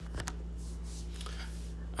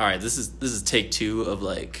All right, this is take 2 of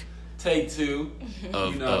like Take 2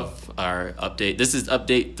 of our update. This is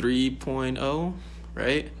update 3.0,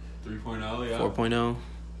 right? 3.0, yeah. 4.0,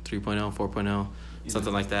 3.0, 4.0,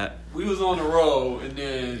 something like that. We was on the road, and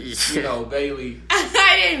then Bailey.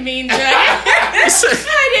 I didn't mean that.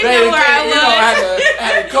 I didn't know where I was. I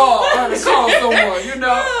had to call someone.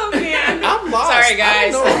 Oh man, I'm lost. Sorry,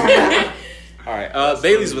 guys. All right,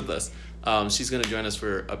 Bailey's with us. She's gonna join us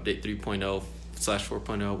for update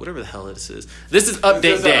 3.0/4.0, whatever the hell this is. This is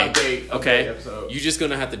update day. Okay, episode. you're just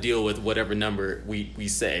gonna have to deal with whatever number we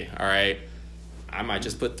say. All right, I might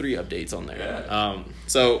just put 3 updates on there. Yeah.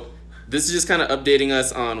 So this is just kind of updating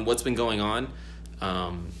us on what's been going on.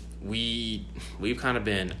 We've kind of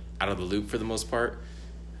been out of the loop for the most part.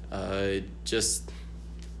 Just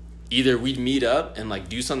either we'd meet up and like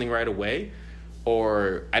do something right away,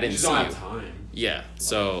 or I didn't You see don't you. have time. Yeah.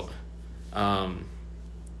 So,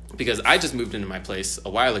 because I just moved into my place a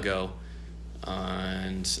while ago,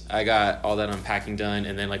 and I got all that unpacking done,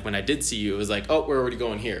 and then like when I did see you, it was like, oh, we're already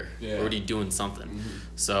going here. Yeah. We're already doing something. Mm-hmm.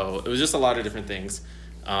 So it was just a lot of different things.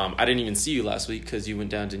 I didn't even see you last week because you went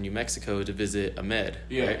down to New Mexico to visit Ahmed.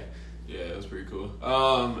 Yeah. Right? Yeah, it was pretty cool.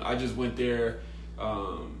 I just went there.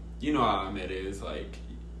 You know how Ahmed is. Like,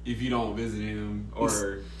 if you don't visit him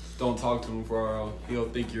or don't talk to him for a while, he'll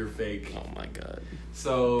think you're fake. Oh my God.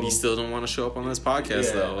 So You still don't want to show up on this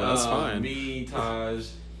podcast though. That's fine. Me, Taj,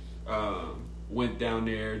 went down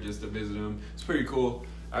there just to visit him. It's pretty cool.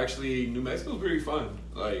 Actually, New Mexico's pretty fun.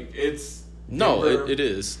 Like, it's No, Denver. it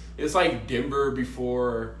is. It's like Denver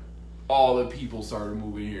before all the people started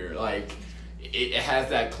moving here. Like, it has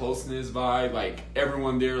that closeness vibe. Like,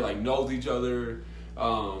 everyone there like knows each other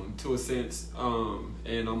to a sense.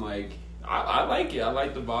 And I'm like, I like it. I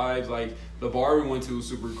like the vibes. Like, the bar we went to was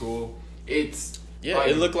super cool. It's like,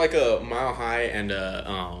 it looked like a Mile High and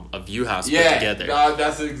a View House put yeah, together.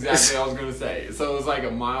 that's exactly what I was gonna say. So it was like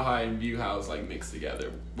a Mile High and View House like mixed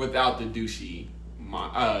together without the douchey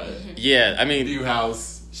Yeah, I mean, View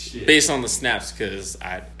House shit. based on the snaps, because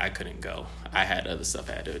I couldn't go. I had other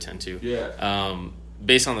stuff I had to attend to. Yeah.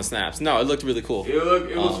 Based on the snaps, no, it looked really cool.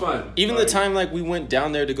 It was fun. Even like, the time like we went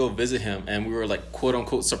down there to go visit him, and we were like quote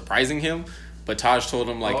unquote surprising him. But Taj told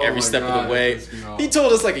him like Oh every my step God, of the way. that pissed me off. He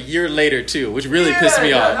told us like a year later too, which really pissed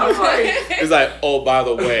me I off. was like, He's like, "Oh, by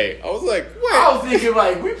the way," I was like, "Wait." I was thinking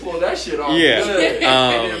like we pulled that shit off. Yeah. Good.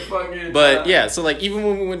 And then fucking, But yeah, so like even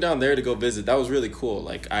when we went down there to go visit, that was really cool.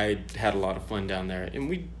 Like I had a lot of fun down there, and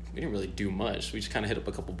we didn't really do much. We just kind of hit up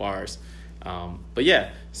a couple bars. But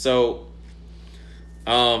yeah, so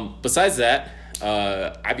besides that,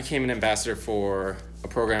 I became an ambassador for a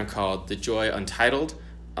program called The Joy Untitled.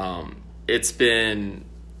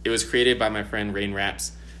 It was created by my friend Rain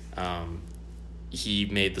Raps. He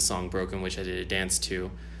made the song Broken, which I did a dance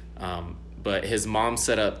to. But his mom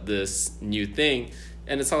set up this new thing,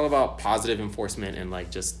 and it's all about positive enforcement and like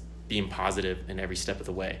just being positive in every step of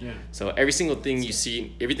the way. Yeah. So every single thing you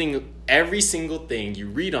see, every single thing you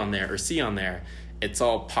read on there or see on there, it's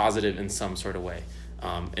all positive in some sort of way.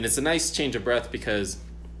 And it's a nice change of breath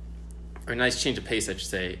or a nice change of pace, I should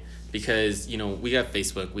say, because, you know, we have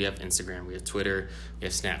Facebook, we have Instagram, we have Twitter, we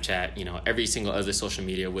have Snapchat, you know, every single other social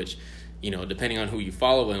media, which, you know, depending on who you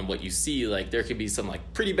follow and what you see, like there could be some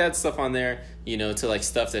like pretty bad stuff on there, you know, to like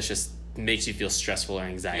stuff that's just makes you feel stressful or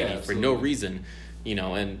anxiety for no reason, you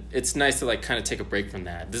know, and it's nice to like kind of take a break from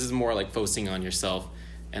that. This is more like focusing on yourself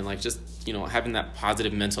and like just, you know, having that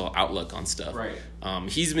positive mental outlook on stuff. Right.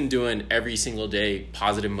 He's been doing every single day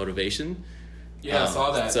positive motivation. Yeah, I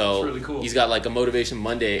saw that. So it's really cool. He's got like a motivation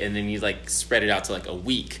Monday, and then he's like spread it out to like a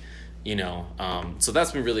week, you know. So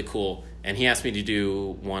that's been really cool. And he asked me to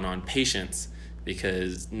do one on patience,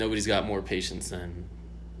 because nobody's got more patience than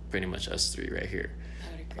pretty much us three right here.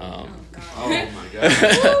 Oh God. Oh my God.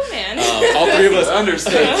 Oh man. All three of us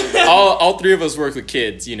Understand. all three of us work with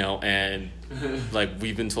kids, you know, and like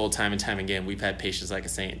we've been told time and time again, we've had patience like a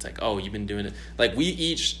saint. It's like, oh, you've been doing it. Like we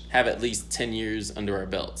each have at least 10 years under our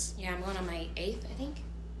belts. Yeah, I'm going on my 8th, I think.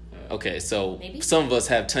 Okay, so Maybe? some of us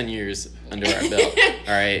have 10 years under our belt.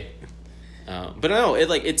 All right. But no,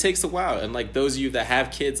 it takes a while. And like those of you that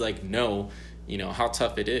have kids, like know, you know, how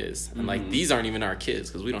tough it is. And like these aren't even our kids,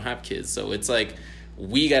 because we don't have kids. So it's like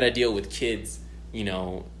we got to deal with kids, you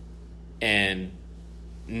know, and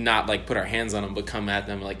not like put our hands on them, but come at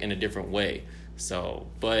them like in a different way. So,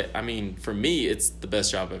 but I mean, for me, it's the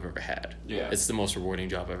best job I've ever had. Yeah. It's the most rewarding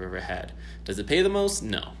job I've ever had. Does it pay the most?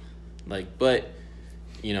 No. Like, but,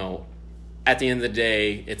 you know, at the end of the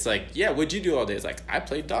day, it's like, yeah, what'd you do all day? It's like, I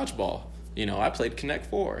played dodgeball. You know, I played Connect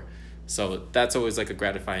 4. So that's always like a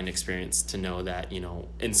gratifying experience to know that, you know,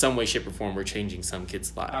 in some way, shape, or form, we're changing some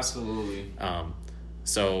kids' lives. Absolutely.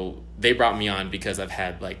 So they brought me on because I've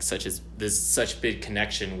had like such big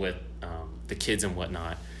connection with the kids and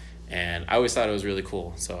whatnot, and I always thought it was really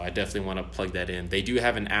cool. So I definitely want to plug that in. They do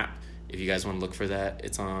have an app if you guys want to look for that.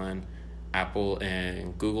 It's on Apple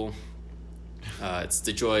and Google. It's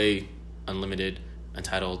The Joy Unlimited,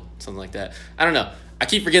 Untitled, something like that. I don't know. I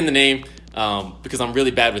keep forgetting the name because I'm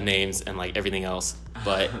really bad with names and like everything else.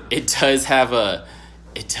 But it does have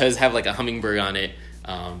like a hummingbird on it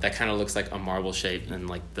that kind of looks like a marble shape, and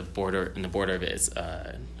like the border of it is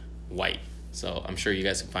white. So I'm sure you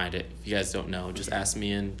guys can find it. If you guys don't know, just ask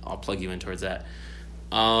me and I'll plug you in towards that.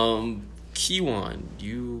 Kiwan,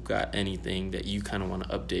 you got anything that you kind of want to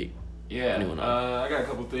update? Yeah, I got a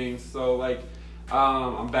couple things. So like,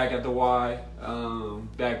 I'm back at the Y,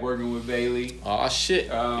 back working with Bailey. Oh shit,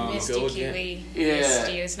 Missed you, Kiwi. Yeah,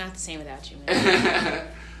 missed you. It's not the same without you, man.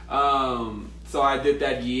 So I did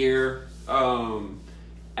that year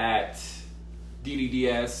at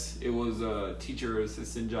DDDS. It was a teacher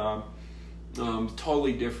assistant job.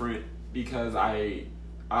 Totally different because I've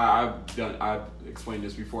explained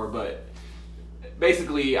this before, but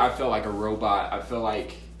basically I felt like a robot. I felt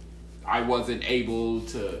like I wasn't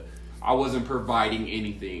providing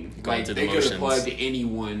anything. Like they could have plugged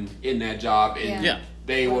anyone in that job and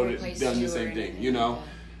they would have done the same thing, you know?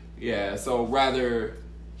 Yeah, so rather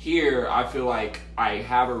here I feel like I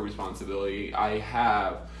have a responsibility. I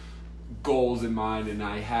have goals in mind and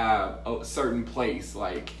I have a certain place.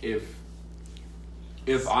 Like if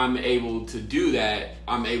I'm able to do that,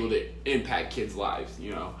 I'm able to impact kids' lives,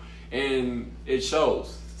 you know? And it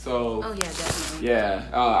shows. So, oh yeah, definitely. Yeah,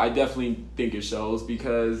 I definitely think it shows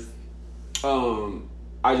because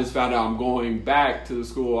I just found out I'm going back to the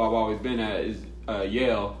school I've always been at is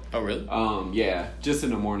Yale. Oh really? Yeah, just in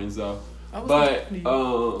the mornings though. But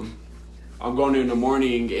I'm going in the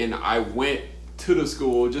morning, and I went to the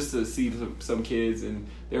school just to see some kids, and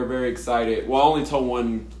they were very excited. Well, I only told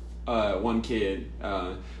one kid,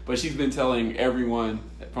 but she's been telling everyone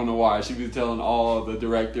from the Y. She's been telling all the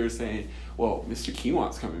directors saying, well, Mr.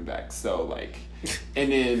 Kiwan's coming back, so like,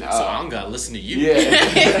 and then so I'm gonna listen to you.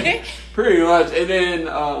 Yeah, pretty much. And then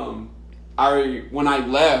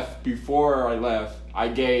before I left, I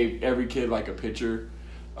gave every kid like a picture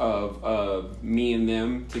of me and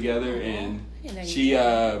them together, and she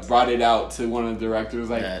brought it out to one of the directors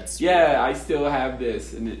like, I still have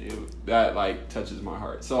this, and that like touches my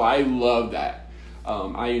heart. So I love that.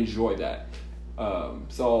 I enjoy that.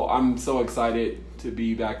 So I'm so excited to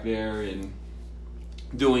be back there and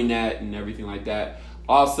doing that and everything like that.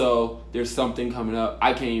 Also, there's something coming up.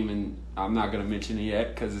 I'm not going to mention it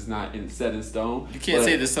yet because it's not set in stone. You can't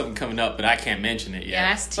say there's something coming up, but I can't mention it yet. Yeah,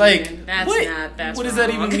 that's like, that's what? That's what does wrong.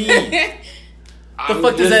 that even mean? The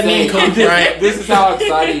fuck does that mean, Coach Bryant? This is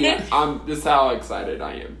how excited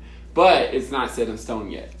I am. But it's not set in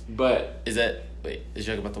stone yet. But is you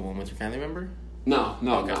talking about the one with your family member? No.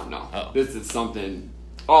 Okay. No. Oh. This is something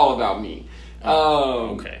all about me.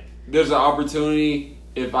 Okay. There's an opportunity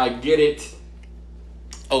if I get it.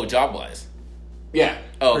 Oh, job wise. Yeah.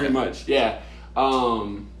 Oh, okay. Pretty much. Yeah. I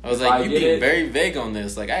was like, you being very vague on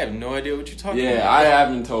this. Like, I have no idea what you're talking about. Yeah, I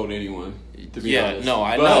haven't told anyone. To be honest. No,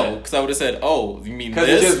 I know, because I would have said, "Oh, you mean this?"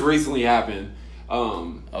 Because it just recently happened.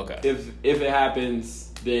 Okay. If it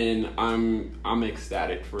happens, then I'm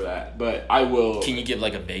ecstatic for that. But I will. Can you give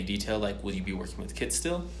like a vague detail? Like, will you be working with kids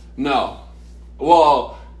still? No.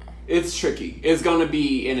 Well, it's tricky. It's gonna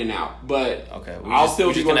be in and out, but okay. I'll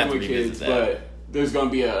still be working with kids. But there's gonna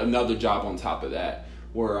be another job on top of that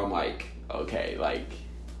where I'm like, okay, like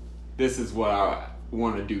this is what I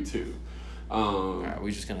want to do too. All right,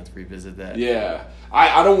 we're just gonna have to revisit that. Yeah,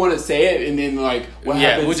 I don't want to say it and then like what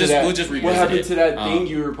happened we'll just revisit it. What happened to that thing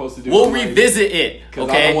you were supposed to do? We'll revisit it,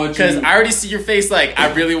 okay? Because I already see your face like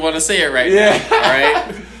I really want to say it right now.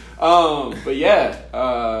 All right. But yeah,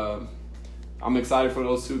 I'm excited for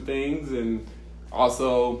those two things, and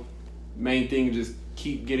also main thing just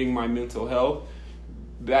keep getting my mental health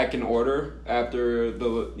back in order after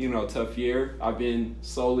the tough year. I've been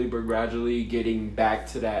slowly but gradually getting back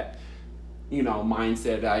to that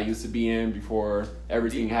mindset that I used to be in before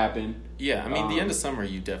everything happened. Yeah, I mean, the end of summer,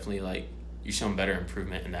 you definitely you shown better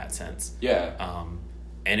improvement in that sense. Yeah.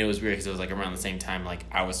 And it was weird because it was like around the same time like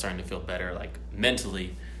I was starting to feel better like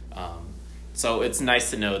mentally. So it's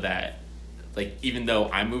nice to know that like even though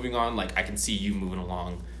I'm moving on, like I can see you moving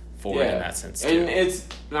along forward in that sense too.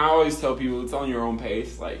 And I always tell people it's on your own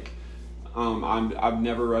pace. Like I've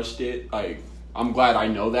never rushed it. Like I'm glad I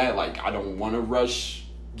know that. Like I don't want to rush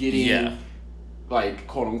getting like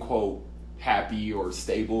quote unquote happy or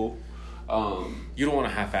stable. You don't want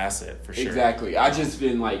to half-ass it for sure. Exactly. I just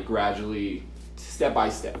been like gradually step by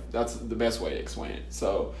step. That's the best way to explain it.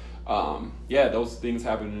 So, yeah, those things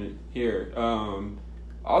happen here.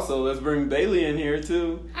 Also, let's bring Bailey in here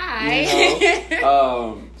too. Hi. You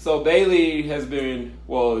know? So Bailey has been,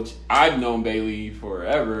 well, I've known Bailey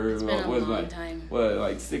forever. It's been a long time. What,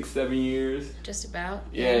 like 6-7 years? Just about.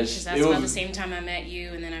 Yeah, because that's about the same time I met you,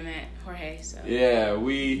 and then I met Jorge. So yeah,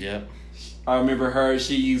 I remember her.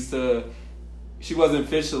 She wasn't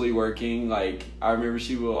officially working. Like, I remember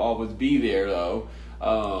she will always be there though.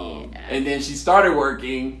 And then she started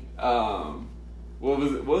working.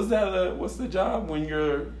 What's the job when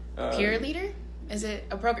you're peer leader? Is it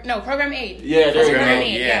a program? No, program aid. Yeah, there you go. Program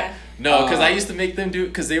aid, yeah. No, because I used to make them do,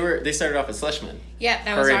 because they started off at Schlesman. Yeah,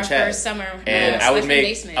 that was our first summer. And I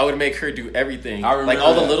would make her do everything, like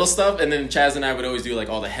all the little stuff, and then Chaz and I would always do like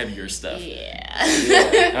all the heavier stuff. Yeah.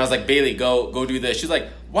 And I was like, Bailey, go do this. She's like,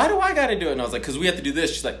 why do I gotta do it? And I was like, because we have to do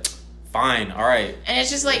this. She's like, fine, all right. And it's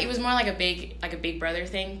just like, it was more like a big brother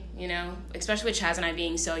thing, you know, especially with Chaz and I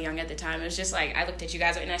being so young at the time. It was just like, I looked at you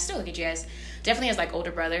guys, and I still look at you guys definitely as like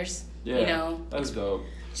older brothers. Yeah, you know, that's dope.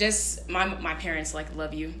 Just my parents like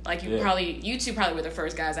love you. Like you two probably were the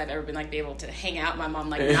first guys I've ever been like be able to hang out. My mom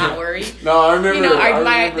like not worried. No, I remember. You know,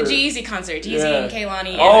 the G-Eazy concert, G-Eazy and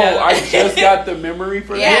Kehlani. I just got the memory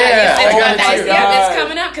for that. Yeah, it's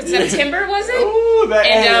coming up because September was it? Ooh,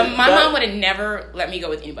 my mom would have never let me go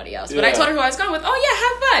with anybody else. But I told her who I was going with.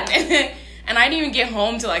 Oh yeah, have fun. And I didn't even get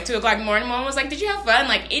home till like 2:00 in the morning. Mom was like, "Did you have fun?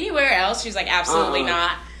 Like anywhere else?" She's like, "Absolutely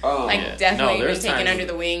not." Definitely was taken under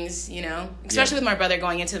the wings, you know. Especially with my brother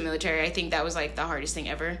going into the military, I think that was like the hardest thing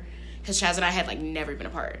ever, because Chaz and I had like never been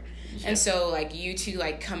apart, and so like you two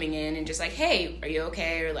like coming in and just like, "Hey, are you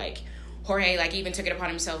okay?" Or like Jorge like even took it upon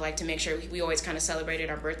himself like to make sure we always kind of celebrated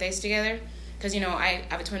our birthdays together. Because, you know, I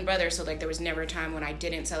have a twin brother, so, like, there was never a time when I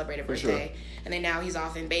didn't celebrate a birthday. Sure. And then now he's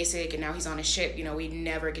off in basic, and now he's on a ship. You know, we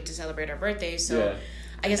never get to celebrate our birthdays. So,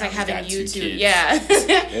 I guess, like, having you two,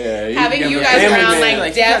 having you guys around,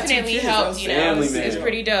 like definitely helped, you know. It's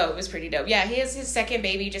pretty dope. It's pretty dope. Yeah, his second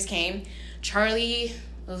baby just came. Charlie,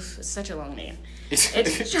 it's such a long name.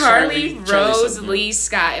 It's Charlie Rose Lee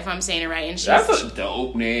Scott, if I'm saying it right. And that's a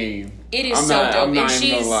dope name. It is dope.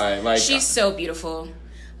 And she's so beautiful.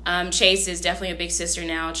 Chase is definitely a big sister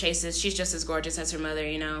now. She's just as gorgeous as her mother,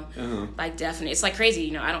 you know. Like definitely, it's like crazy,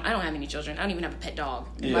 you know. I don't have any children. I don't even have a pet dog.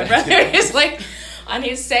 Yeah. My brother is like on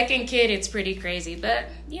his second kid. It's pretty crazy, but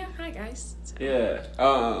yeah. Hi guys. So. Yeah,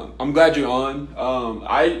 I'm glad you're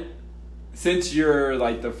on. Since you're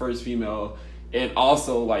like the first female and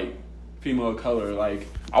also like female of color, like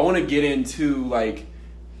I want to get into like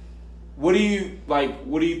what do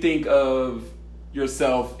you think of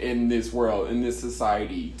yourself in this world, in this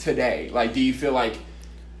society today? Like, do you feel like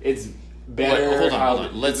it's better? Hold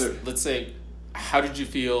on. Let's say, how did you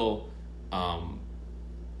feel? I'm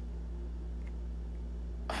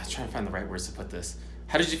trying to find the right words to put this.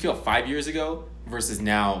 How did you feel 5 years ago versus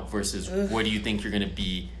now versus what do you think you're gonna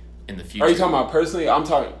be in the future? Are you talking about personally? I'm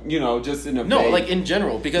talking, just in a like in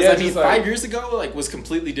general, because 5 years ago like was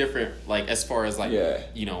completely different. Like as far as like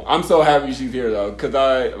I'm so happy she's here though, because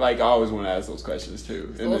I always want to ask those questions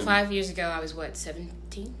too. Well, 5 years ago I was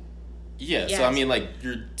 17. Yeah, so I mean like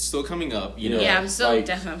you're still coming up, you know. Yeah, I'm still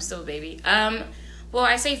I'm still a baby. Well,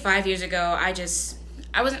 I say 5 years ago.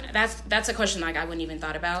 I wasn't. That's a question like I wouldn't even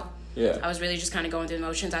thought about. Yeah, I was really just kind of going through the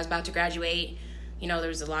motions. I was about to graduate. You know, there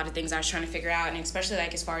was a lot of things I was trying to figure out, and especially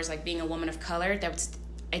like as far as like being a woman of color,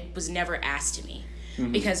 it was never asked to me,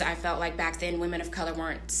 because I felt like back then women of color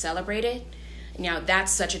weren't celebrated. You know,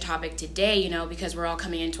 that's such a topic today, you know, because we're all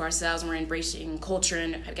coming into ourselves and we're embracing culture,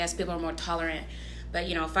 and I guess people are more tolerant. But,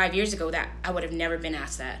 5 years ago, that I would have never been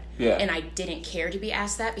asked that. Yeah. And I didn't care to be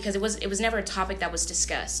asked that because it was never a topic that was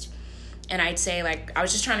discussed. And I'd say, like, I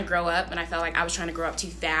was just trying to grow up, and I felt like I was trying to grow up too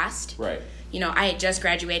fast. Right. You know, I had just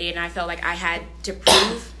graduated, and I felt like I had to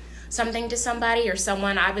prove something to somebody or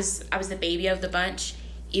someone. I was the baby of the bunch.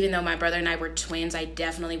 Even though my brother and I were twins, I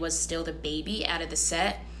definitely was still the baby out of the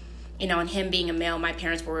set. You know, and him being a male, my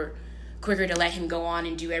parents were quicker to let him go on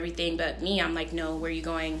and do everything. But me, I'm like, no, where are you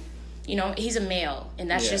going? You know, he's a male,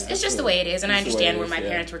 and it's just the way it is. And I understand where my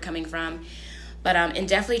parents were coming from. But and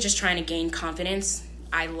definitely just trying to gain confidence,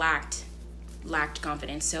 I lacked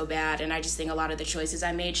confidence so bad. And I just think a lot of the choices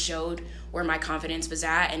I made showed where my confidence was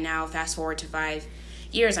at. And now fast forward to 5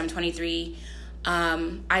 years, I'm 23.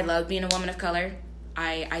 I love being a woman of color.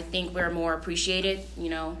 I think we're more appreciated, you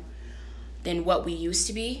know, than what we used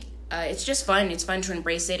to be. It's just fun. It's fun to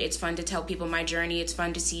embrace it. It's fun to tell people my journey. It's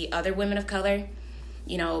fun to see other women of color,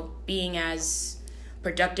 you know, being as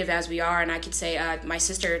productive as we are. And I could say my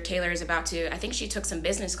sister Taylor is about to, I think she took some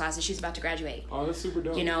business classes. She's about to graduate. Oh, that's super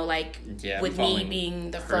dope. You know, like with me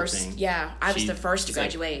being the first. Yeah, I was the first to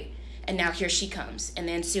graduate. And now here she comes. And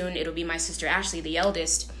then soon it'll be my sister Ashley, the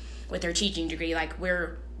eldest, with her teaching degree. Like,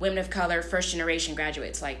 we're women of color, first generation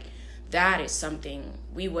graduates. Like, that is something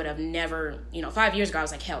we would have never, 5 years ago, I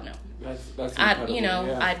was like, hell no. That's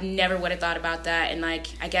incredible. I never would have thought about that. And like,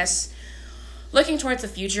 I guess looking towards the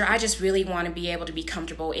future, I just really want to be able to be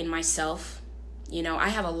comfortable in myself. I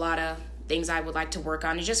have a lot of things I would like to work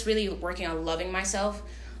on. It's just really working on loving myself.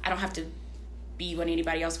 I don't have to be what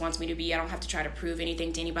anybody else wants me to be. I don't have to try to prove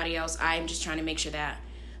anything to anybody else. I'm just trying to make sure that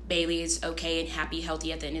Bailey is okay and happy,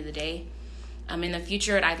 healthy at the end of the day. In the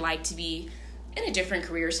future, I'd like to be in a different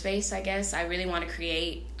career space, I guess. I really want to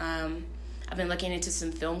create. I've been looking into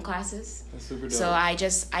some film classes. That's super dope. So I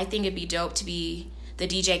think it'd be dope to be the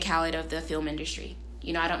DJ Khaled of the film industry.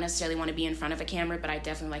 I don't necessarily want to be in front of a camera, but I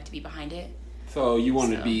definitely like to be behind it. So you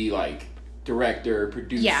want to be like director,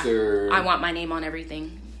 producer? Yeah, I want my name on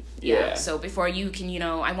everything. Yeah. So before you can,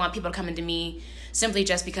 I want people to come into me simply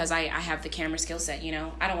just because I have the camera skill set. I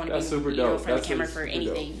don't want to be super in dope. front of the camera for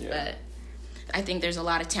anything. Yeah. But I think there's a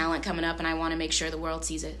lot of talent coming up, and I want to make sure the world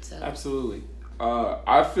sees it. So. Absolutely.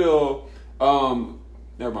 I feel.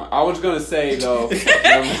 Never mind. I was gonna say though. Wait,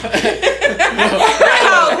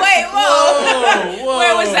 whoa.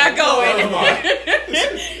 Where was that going?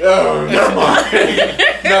 Never mind.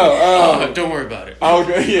 No. Don't worry about it.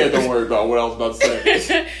 Don't worry about what I was about to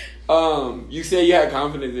say. You said you had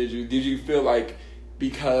confidence. Did you feel like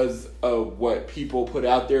because of what people put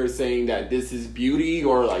out there saying that this is beauty,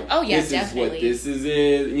 or like this definitely. Is what this is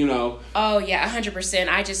it? Oh yeah, 100%.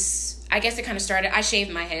 I guess it kind of started. I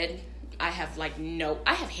shaved my head. I have I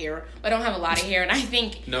have hair, but I don't have a lot of hair, and I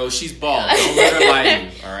think... No, she's bald. Don't let her lie to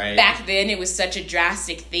you, all right? Back then, it was such a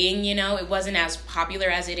drastic thing, It wasn't as popular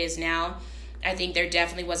as it is now. I think there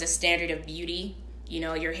definitely was a standard of beauty.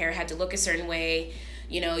 Your hair had to look a certain way.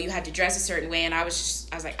 You had to dress a certain way, and I was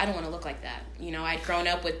like, I don't want to look like that. I'd grown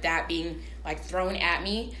up with that being, thrown at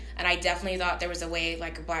me, and I definitely thought there was a way,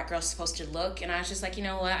 a black girl's supposed to look, and I was just like, you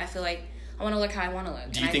know what? I feel like I want to look how I want to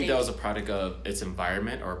look. Do you think that was a product of its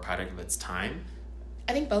environment or a product of its time?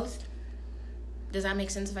 I think both. Does that make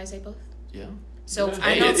sense if I say both? Yeah. So yeah.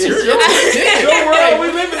 I know it's your world. We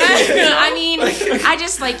live in it. I mean, I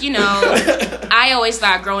just I always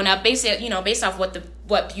thought growing up, based off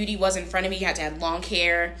what beauty was in front of me, you had to have long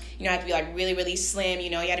hair. You had to be really, really slim. You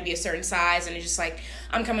had to be a certain size, and it's just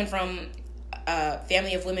I'm coming from a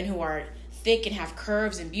family of women who are thick and have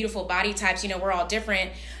curves and beautiful body types. We're all different,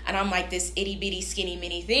 and I'm like this itty bitty skinny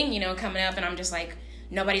mini thing, coming up, and I'm just like,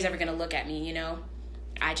 nobody's ever gonna look at me.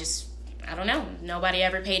 I don't know. Nobody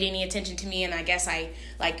ever paid any attention to me, and I guess I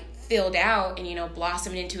filled out and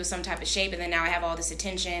blossomed into some type of shape, and then now I have all this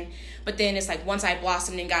attention. But then it's once I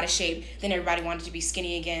blossomed and got a shape, then everybody wanted to be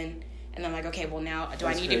skinny again. And I'm like, okay, well now,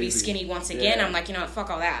 I need to be skinny once again? Yeah. I'm like, fuck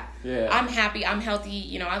all that. Yeah. I'm happy, I'm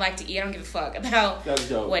healthy, I like to eat, I don't give a fuck about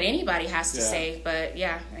what anybody has to say. But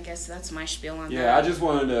yeah, I guess that's my spiel on that. Yeah, I just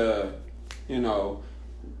wanted to,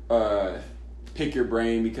 pick your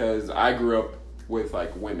brain because I grew up with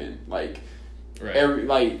women. Right.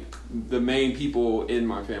 The main people in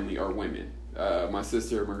my family are women. My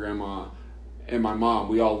sister, my grandma, and my mom,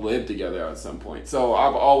 we all lived together at some point. So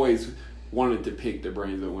I've always wanted to pick the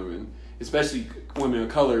brains of women, especially women of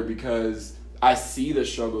color, because I see the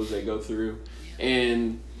struggles they go through.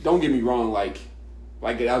 And don't get me wrong,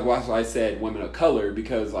 that's why I said women of color,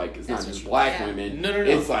 because it's not just black women. No.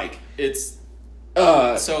 It's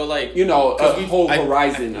so a whole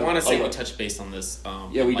horizon. I want to say we touched base on this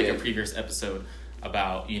we did. A previous episode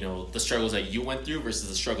about the struggles that you went through versus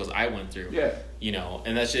the struggles I went through.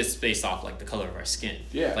 And that's just based off the color of our skin.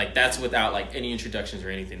 That's without any introductions or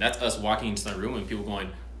anything. That's us walking into the room and people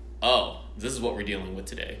going, oh, this is what we're dealing with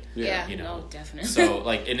today. No, definitely. So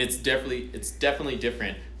and it's definitely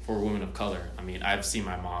different for women of color. I mean, I've seen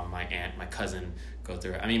my mom, my aunt, my cousin go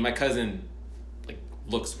through it. I mean, my cousin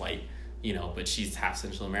looks white, but she's half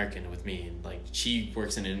Central American with me, and she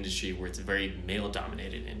works in an industry where it's a very male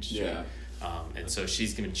dominated industry. And so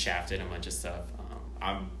she's been shafted and a bunch of stuff.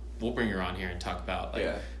 We'll bring her on here and talk about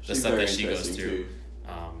the stuff that she goes through.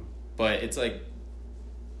 But it's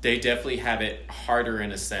they definitely have it harder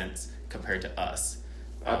in a sense compared to us.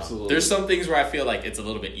 Absolutely. There's some things where I feel it's a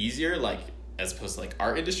little bit easier, as opposed to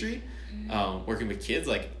our industry. Working with kids,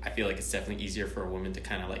 I feel it's definitely easier for a woman to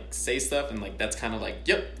kind of say stuff, and that's kind of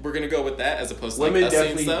yep, we're gonna go with that, as opposed to women us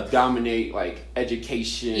definitely saying stuff. Dominate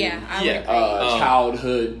education,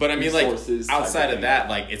 childhood. But I mean, outside of that,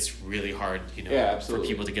 thing. it's really hard, for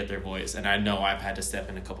people to get their voice. And I know I've had to step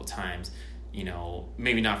in a couple times, you know,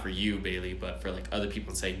 maybe not for you, Bailey, but for like other people,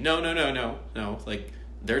 and say, no, like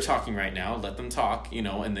they're talking right now, let them talk, you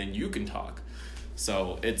know, and then you can talk.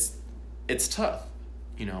 So it's tough,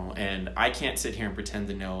 you know, and I can't sit here and pretend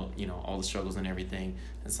to know, you know, all the struggles and everything.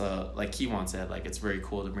 And so, like Keywan said, like, it's very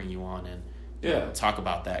cool to bring you on and you know, talk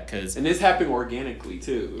about that. And this happened organically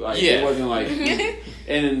too. Like, it wasn't like,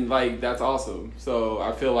 and like, that's awesome. So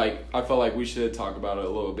I felt like we should talk about it a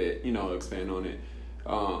little bit, you know, expand on it.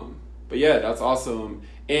 But yeah, that's awesome.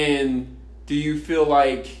 And do you feel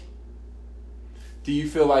like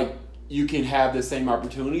you can have the same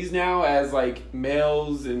opportunities now as like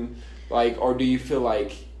males, and like, or do you feel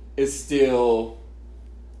like it's still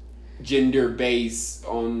gender based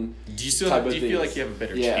on do you feel like you have a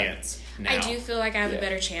better chance now? I do feel like I have a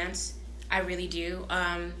better chance. I really do.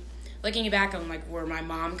 Looking back on like where my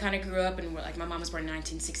mom kind of grew up, and like my mom was born in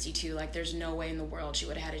 1962, like there's no way in the world she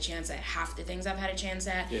would have had a chance at half the things I've had a chance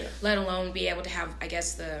at, let alone be able to have, I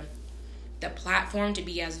guess, the platform to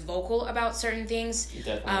be as vocal about certain things.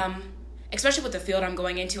 Definitely. Especially with the field I'm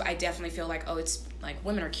going into, I definitely feel like, it's like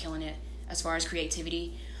women are killing it as far as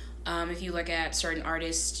creativity. If you look at certain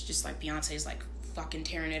artists, just like Beyonce's like fucking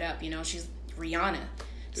tearing it up, you know, she's Rihanna.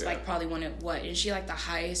 It's like probably is she like the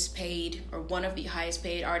highest paid or one of the highest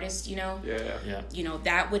paid artists, you know? Yeah. You know,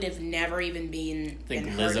 that would have never even been. I think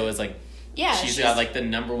Lizzo is like, she's got like the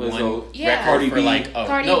number Lizzo, one record for like,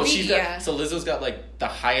 so Lizzo's got like the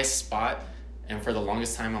highest spot. And for the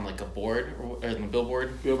longest time, I'm like a board or the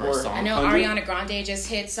Billboard for a song. I know 100. Ariana Grande just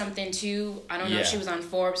hit something too. I don't know if she was on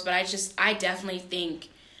Forbes, but I definitely think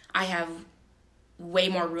I have way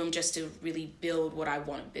more room just to really build what I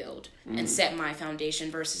want to build and set my foundation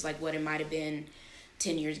versus like what it might have been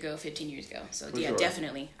 10 years ago, 15 years ago. So for sure.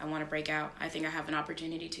 Definitely, I want to break out. I think I have an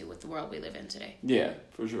opportunity to with the world we live in today. Yeah,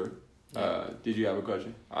 for sure. Did you have a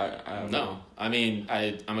question? No. I mean,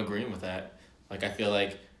 I'm agreeing with that. Like, I feel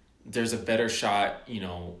like there's a better shot, you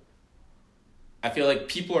know. I feel like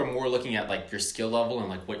people are more looking at like your skill level and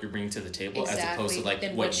like what you're bringing to the table as opposed to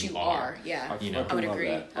like what you are. Yeah, you know, I would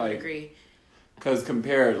agree. I would agree. Because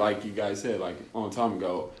compared, like you guys said, like a long time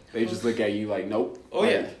ago, they just look at you like, nope. Oh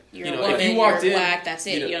yeah, you're a woman, if you walked in, black, that's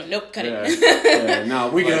it. You know, nope, cut it. No,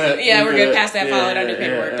 we good. Yeah, we're good. Past that, file it under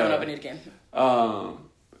paperwork. Don't open it again. I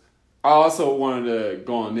also wanted to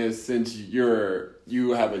go on this since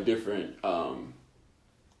you have a different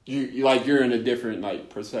you're in a different like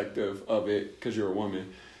perspective of it because you're a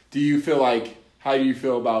woman. How do you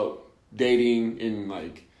feel about dating and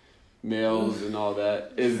like males and all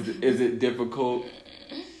that? Is it difficult?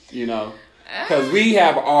 You know, because we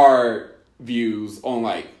have our views on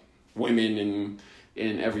like women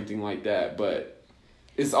and everything like that, but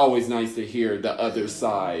it's always nice to hear the other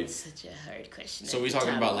side. Such a hard question. So we're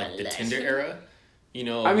talking about like the Tinder era. You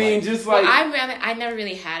know, I mean, just like I never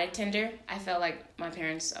really had a Tinder. I felt like my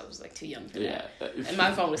parents, I was like too young for that, and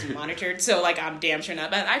my phone was monitored, so like I'm damn sure not.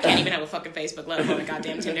 But I can't even have a fucking Facebook, let alone a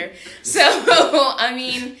goddamn Tinder. So I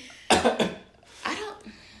mean,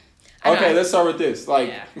 Okay, let's start with this.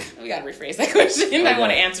 Like, we gotta rephrase that question. Okay. I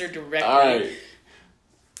want to answer directly. All right.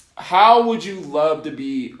 How would you love to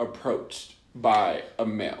be approached by a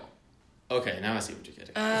male? Okay, now I see what you're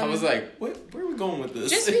getting. I was like, where are we going with this?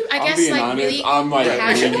 Just be, I I'm guess, being like, honest. really I'm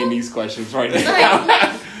like thinking these questions right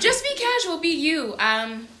now. Just be casual, be you.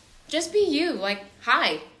 Just be you. Like,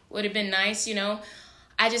 hi, would have been nice, you know.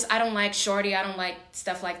 I don't like shorty. I don't like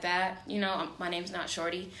stuff like that. You know, my name's not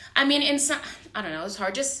Shorty. I mean, I don't know. It's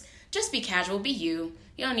hard. Just be casual. Be you.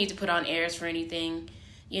 You don't need to put on airs for anything.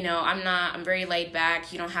 You know, I'm very laid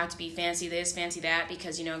back. You don't have to be fancy this, fancy that,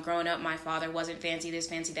 because, you know, growing up, my father wasn't fancy this,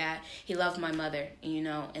 fancy that. He loved my mother, you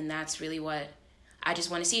know, and that's really what I just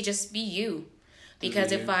want to see. Just be you.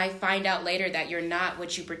 Because if I find out later that you're not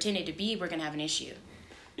what you pretended to be, we're going to have an issue.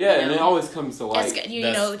 Yeah, and it always comes to light. You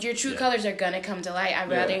know, your true colors are going to come to light. I'd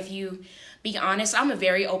rather if you be honest. I'm a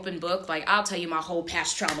very open book. Like, I'll tell you my whole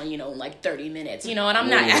past trauma, you know, in like 30 minutes. You know, and I'm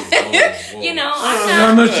not, you know,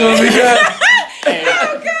 I'm not sure we got.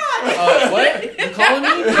 Oh, God. What? You calling me?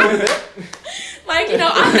 Like, you know,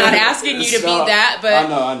 I'm not asking you to be that, but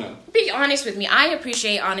I know. Be honest with me. I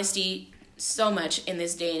appreciate honesty so much in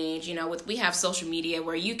this day and age. You know, we have social media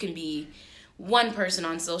where you can be one person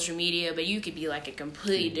on social media, but you could be like a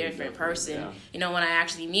completely different person. Yeah. You know, when I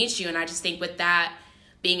actually meet you, and I just think with that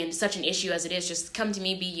being in such an issue as it is, just come to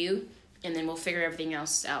me, be you, and then we'll figure everything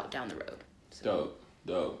else out down the road. So.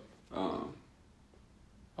 Dope.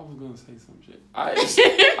 I was gonna say some shit.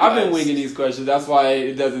 I've been winging these questions. That's why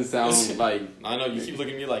it doesn't sound like. I know you keep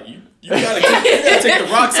looking at me like you gotta take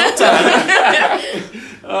the rock sometime.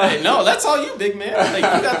 Hey, no, that's all you, big man. Like,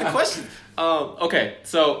 you got the question. Okay,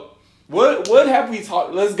 so What have we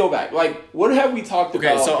talked? Let's go back. Like, what have we talked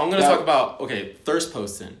about? Okay, so I'm gonna talk about thirst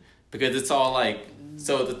posting, because it's all like,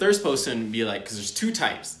 so the thirst posting be like, because there's two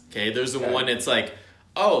types. Okay, there's the one that's like,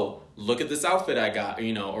 oh, look at this outfit I got,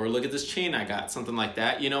 or look at this chain I got, something like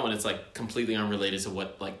that, and it's like completely unrelated to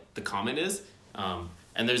what like the comment is.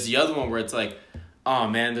 And there's the other one where it's like, oh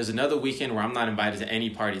man, there's another weekend where I'm not invited to any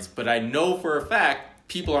parties, but I know for a fact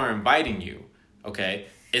people are inviting you. Okay,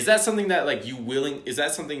 is that something that like is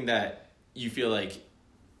that something that you feel like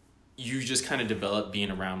you just kind of develop being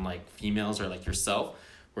around like females or like yourself,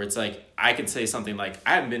 where it's like, I could say something like,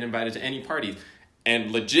 I haven't been invited to any parties,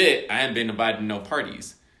 and legit, I haven't been invited to no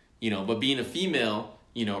parties, but being a female,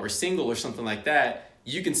 or single or something like that,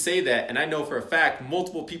 you can say that. And I know for a fact,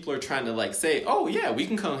 multiple people are trying to like say, oh yeah, we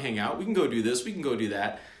can come hang out. We can go do this. We can go do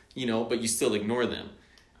that, but you still ignore them.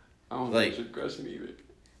 I don't like get your question either.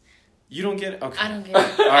 You don't get it? Okay. I don't get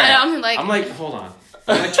it. All right. I'm like, hold on.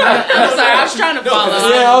 I'm sorry, I was trying to follow.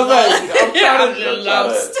 Yeah, I was like, I'm trying to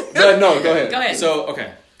lost. But no, go ahead. Go ahead.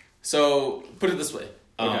 So put it this way.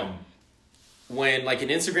 Okay. When like an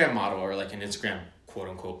Instagram model or like an Instagram quote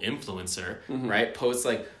unquote influencer, Mm-hmm. right, posts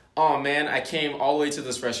like, oh man, I came all the way to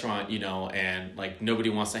this restaurant, and like nobody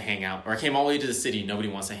wants to hang out, or I came all the way to the city, nobody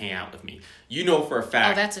wants to hang out with me. For a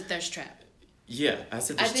fact. Oh, that's a thirst trap. Yeah, I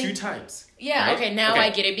said there's two types. Yeah, right? okay, now I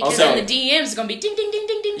get it, because Also, in the DMs it's gonna be ding ding ding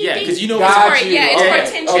ding ding. Yeah, because it's Got for you. it's Okay. for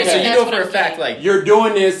attention. Okay. So That's what for I'm a fact, getting. like You're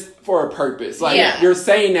doing this for a purpose. Like, Yeah. you're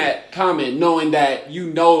saying that comment knowing that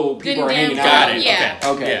people Good are hanging damn out. got it. Yeah.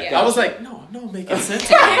 Okay. Yeah. I was like, no, making sense.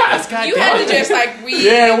 That's goddamn. You had to just like read.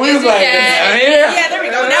 Yeah, we was like, yeah, there we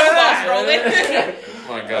go. Now the ball's rolling.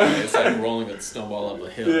 Oh my god, it's like rolling a snowball up a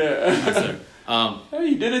hill. Yeah. Hey,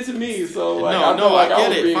 you did it to me, so like, I get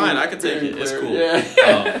was it. being Fine, I can take very it. It's clear. cool.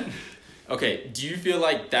 Yeah. Okay, do you feel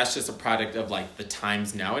like that's just a product of like the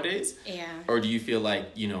times nowadays? Yeah. Or do you feel like,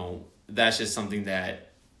 that's just something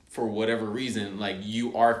that for whatever reason, like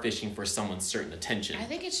you are fishing for someone's certain attention? I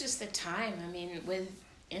think it's just the time. I mean, with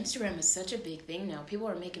Instagram is such a big thing now. People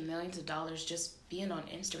are making millions of dollars just being on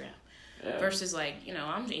Instagram. Yeah. Versus like,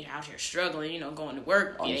 I'm out here struggling, going to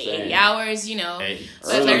work, I'm 80 saying. hours, Hey,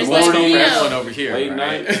 But early there's morning, like, everyone over here, late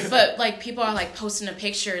right? night. but like people are like posting a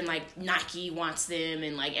picture and like Nike wants them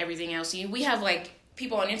and like everything else. We have like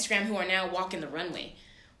people on Instagram who are now walking the runway.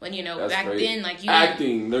 When That's back great. then, like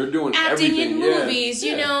acting, they're doing acting everything. in movies,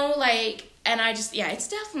 Yeah. like, and I just it's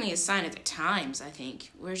definitely a sign of the times. I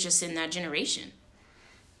think we're just in that generation.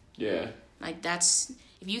 Yeah. Like that's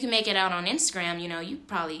if you can make it out on Instagram, you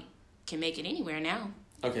probably can make it anywhere now.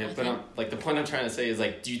 Okay, I but think. like the point I'm trying to say is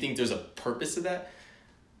like, do you think there's a purpose to that?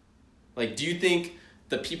 Like, do you think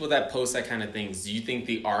the people that post that kind of things, do you think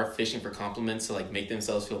they are fishing for compliments to like make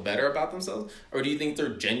themselves feel better about themselves, or do you think they're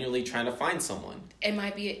genuinely trying to find someone? It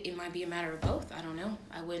might be a matter of both. I don't know.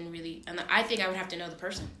 I wouldn't really, and I think I would have to know the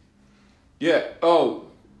person. Yeah. Oh,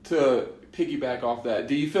 to piggyback off that,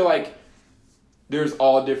 do you feel like there's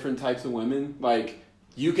all different types of women? Like,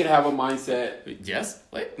 you can have a mindset. Yes?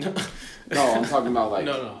 Wait. No, I'm talking about like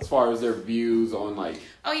No. as far as their views on like.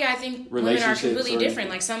 Oh yeah, I think women are Relationships completely or different.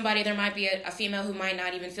 anything. Like there might be a female who might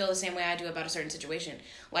not even feel the same way I do about a certain situation.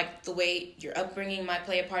 Like the way your upbringing might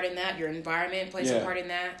play a part in that, your environment plays a part in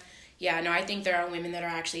that. Yeah, no, I think there are women that are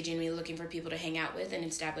actually genuinely looking for people to hang out with and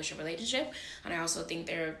establish a relationship. And I also think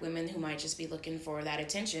there are women who might just be looking for that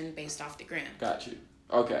attention based off the gram. Got you.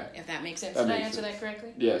 Okay. If that makes sense. That Did I makes answer sense. that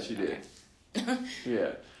correctly? Yeah, she did. Okay.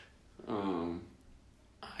 Yeah.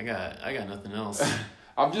 I got nothing else.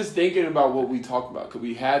 I'm just thinking about what we talked about because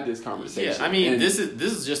we had this conversation. Yeah, I mean, and this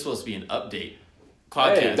is just supposed to be an update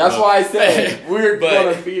podcast. hey, that's but- why I said we're but-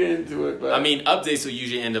 gonna feed into it. But I mean, updates will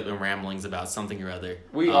usually end up in ramblings about something or other.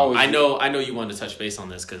 We always I do. know you wanted to touch base on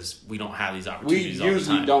this because we don't have these we opportunities all the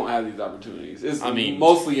usually time. don't have these opportunities. It's I mean-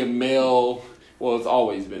 mostly a male. Well, it's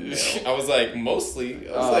always been male. I was like, mostly.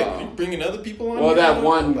 I was like, you bringing other people on? Well, here? that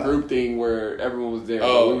one group thing where everyone was there,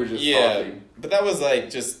 but we were just talking. But that was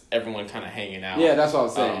like just everyone kind of hanging out. Yeah, that's what I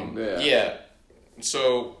was saying. Yeah.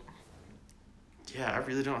 So, yeah, I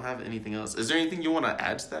really don't have anything else. Is there anything you want to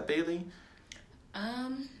add to that, Bailey?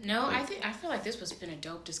 No, I feel like this was been a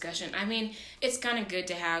dope discussion. I mean, it's kind of good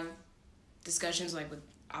to have discussions like with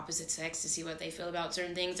opposite sex to see what they feel about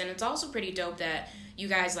certain things, and it's also pretty dope that you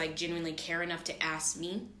guys like genuinely care enough to ask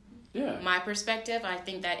me my perspective. I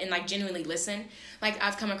think that, and like genuinely listen. Like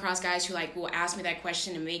I've come across guys who like will ask me that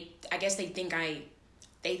question and I guess they think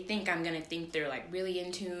I'm gonna think they're like really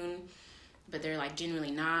in tune, but they're like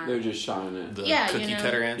genuinely not. They're just shining. The Yeah, cookie you know.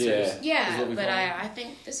 cutter answers. is Yeah, what we but call it. I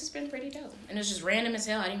think this has been pretty dope. And it's just random as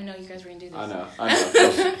hell. I didn't even know you guys were going to do this.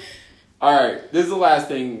 I know. All right, this is the last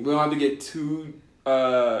thing. We don't have to get too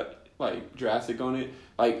like drastic on it.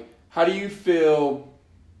 Like, how do you feel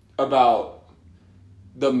about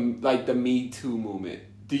the Me Too movement?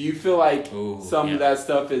 Do you feel like some of that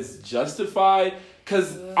stuff is justified?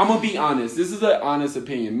 Because I'm gonna be honest, this is an honest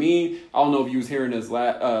opinion. I don't know if you was hearing this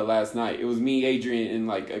last night. It was me, Adrian, and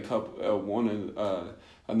like a couple,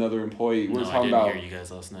 another employee. We were talking about. I didn't hear you guys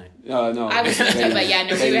last night. No, I was but yeah,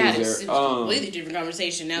 no, we had a completely different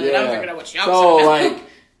conversation. Now that I'm figuring out what y'all talking about. Like,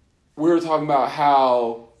 we were talking about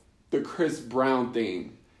how the Chris Brown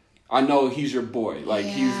thing. I know he's your boy. Like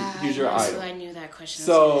he's your idol. I knew that question.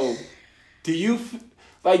 So, do you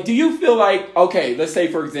feel like, okay, let's say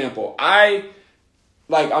for example,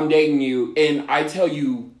 I'm dating you and I tell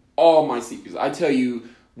you all my secrets. I tell you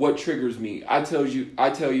what triggers me. I tell you,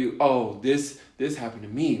 oh, this happened to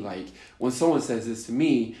me. Like when someone says this to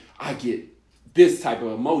me, I get this type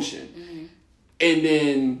of emotion. Mm-hmm. And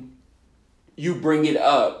then you bring it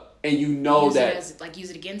up and you know use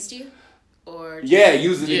it against you? Or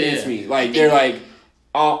use it against me. Like they're like,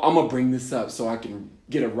 I'm gonna bring this up so I can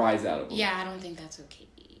get a rise out of them. Yeah, I don't think that's okay.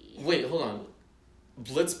 Wait, hold on.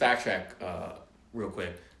 Let's backtrack real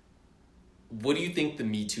quick. What do you think the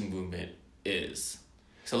Me Too movement is?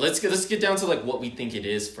 So let's get down to like what we think it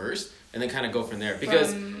is first, and then kind of go from there.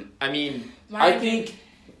 Because I think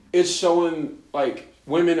it's showing like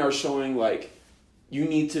women are showing like you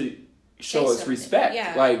need to show us respect.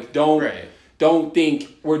 Yeah. Like don't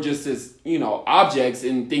think we're just as, objects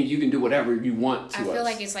and think you can do whatever you want to us. I feel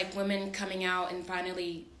like it's like women coming out and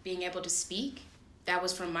finally being able to speak. That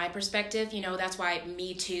was from my perspective. That's why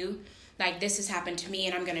Me Too. Like, this has happened to me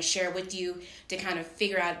and I'm going to share with you to kind of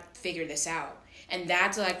figure this out. And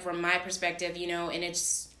that's like from my perspective, and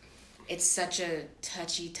it's such a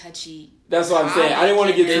touchy. That's what I'm saying. I didn't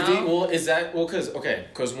want to get into. Well, is that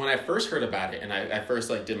because when I first heard about it and I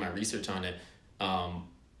first like did my research on it,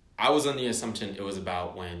 I was on the assumption it was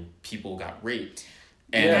about when people got raped.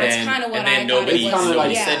 And that's kind of what I thought.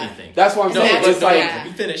 Nobody said anything. That's what I'm saying. It's like, let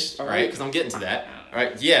me finish, all right? Because I'm getting to that. All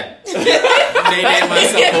right, yeah. Nay,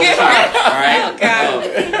 myself over here. All right? Oh,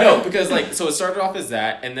 God. No, because, so it started off as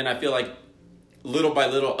that, and then I feel like little by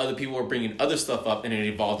little, other people were bringing other stuff up, and it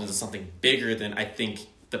evolved into something bigger than I think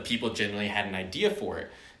the people generally had an idea for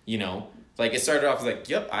it, Like, it started off as like,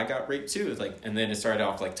 yep, I got raped too. It's like, and then it started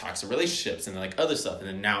off like toxic relationships and like other stuff. And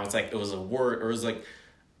then now it's like, it was a word, or it was like,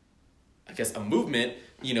 I guess, a movement,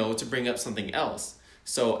 to bring up something else.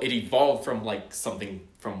 So it evolved from like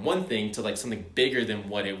from one thing to like something bigger than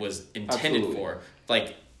what it was intended for.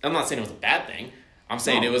 Like, I'm not saying it was a bad thing. I'm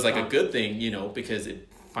saying it was like a good thing, because it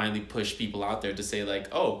finally pushed people out there to say like,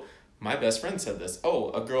 oh, my best friend said this.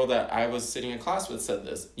 Oh, a girl that I was sitting in class with said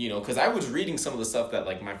this, because I was reading some of the stuff that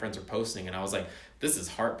like my friends were posting and I was like, this is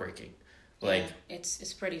heartbreaking. Like,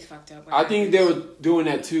 it's pretty fucked up. I think they were doing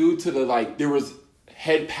that too to the like, there was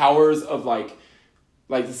head powers of like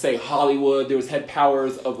to say Hollywood, there was head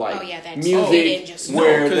powers of like music because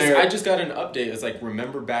I just got an update. It's like,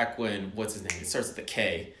 remember back when, what's his name? It starts with a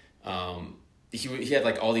K. He had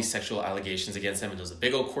like all these sexual allegations against him and there was a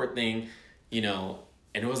big old court thing,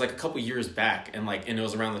 and it was like a couple years back, and it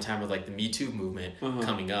was around the time of like the Me Too movement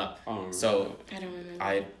coming up. So I don't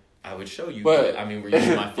remember. I would show you, but I mean, we're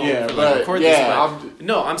using my phone to like record this. But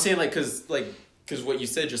no, I'm saying like because what you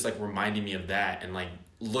said just like reminded me of that, and like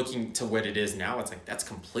looking to what it is now, it's like that's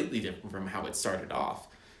completely different from how it started off,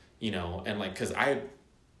 and like because I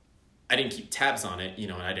didn't keep tabs on it,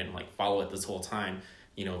 and I didn't like follow it this whole time,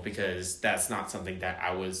 because that's not something that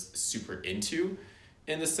I was super into,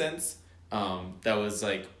 in the sense. That was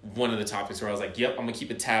like one of the topics where I was like, yep, I'm gonna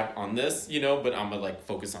keep a tab on this, but I'm gonna like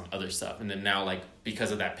focus on other stuff. And then now, like,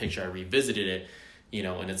 because of that picture, I revisited it,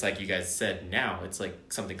 and it's like you guys said, now it's like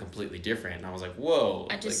something completely different. And I was like, whoa.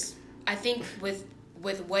 I think with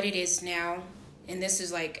what it is now, and this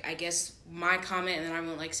is like, I guess my comment, and then I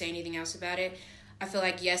won't like say anything else about it. I feel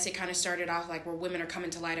like, yes, it kind of started off like where women are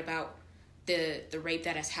coming to light about the rape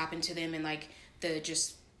that has happened to them and like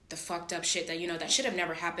the fucked up shit that, that should have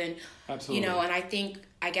never happened. Absolutely. And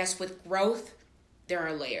I guess with growth, there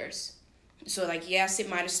are layers. So, like, yes, it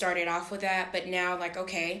might have started off with that, but now, like,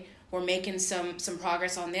 okay, we're making some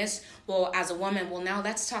progress on this. Well, as a woman, now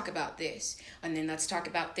let's talk about this. And then let's talk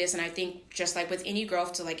about this. And I think just like with any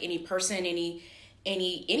growth, to like any person,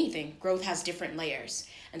 anything, growth has different layers.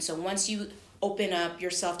 And so once you open up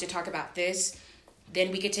yourself to talk about this, then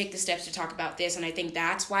we could take the steps to talk about this. And I think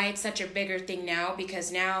that's why it's such a bigger thing now, because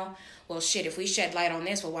now, well, shit, if we shed light on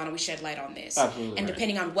this, well, why don't we shed light on this? Absolutely. And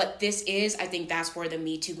depending on what this is, I think that's where the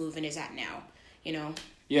Me Too movement is at now,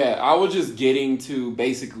 Yeah, I was just getting to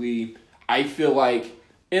basically, I feel like,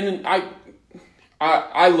 and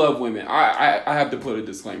I love women. I have to put a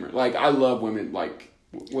disclaimer. Like, I love women, like,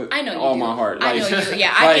 with I know you all do. my heart. I know Like, you.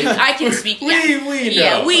 Yeah, like, I can speak. Yeah. We know.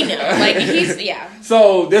 Yeah, we know. Like he's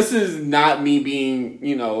So this is not me being,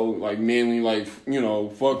 like manly, like,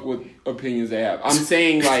 fuck what opinions they have. I'm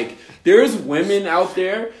saying like there's women out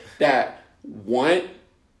there that want,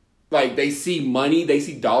 like, they see money, they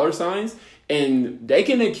see dollar signs, and they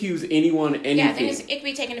can accuse anyone anything. Yeah, I think it can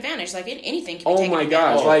be taken advantage. Like anything can be Oh taken my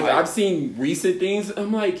advantage. gosh! Like I've seen recent things.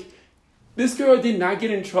 I'm like, this girl did not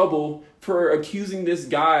get in trouble for accusing this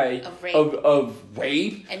guy of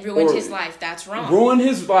rape and ruined his life. That's wrong. Ruined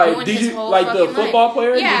his life. Ruined did his you whole like the football life.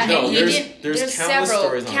 player? Yeah, No, and there's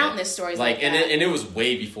countless stories like and that. it was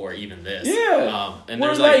way before even this. Yeah, and we're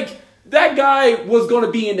there's like that guy was going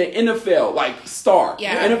to be in the NFL, like star,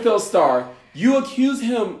 NFL star. You accuse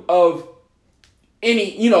him of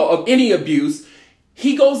any abuse.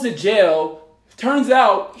 He goes to jail. Turns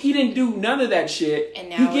out he didn't do none of that shit. And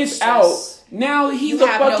now he gets out. Now he's you a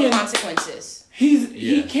have fucking no consequences.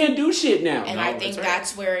 He can't do shit now. And I think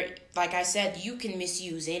that's where, like I said, you can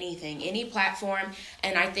misuse anything, any platform,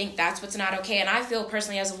 and I think that's what's not okay. And I feel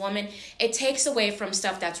personally as a woman, it takes away from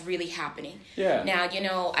stuff that's really happening. Yeah. Now,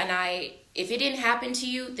 if it didn't happen to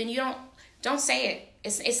you, then you don't say it.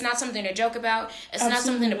 It's not something to joke about. It's not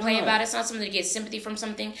something to play about. It's not something to get sympathy from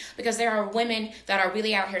something, because there are women that are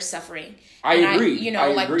really out here suffering. I agree. I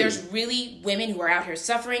agree. There's really women who are out here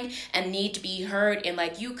suffering and need to be heard. And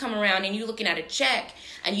like you come around and you looking at a check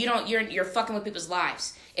and you're fucking with people's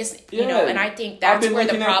lives. It's and I think that's where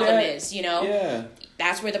the problem is. Yeah.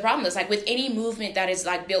 That's where the problem is. Like with any movement that is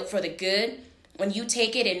like built for the good. When you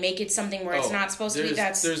take it and make it something where it's not supposed to be,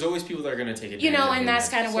 there's always people that are going to take it. And that's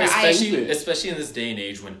kind of where especially in this day and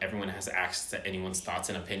age when everyone has access to anyone's thoughts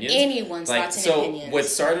and opinions. Opinions. What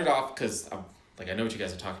started off, because I know what you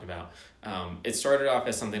guys are talking about. It started off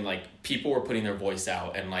as something like people were putting their voice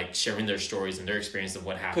out and like sharing their stories and their experience of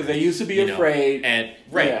what happened. Because they used to be afraid. And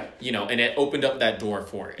and it opened up that door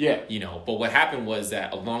for it. Yeah. But what happened was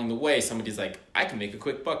that along the way, somebody's like, I can make a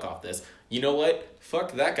quick buck off this. You know what?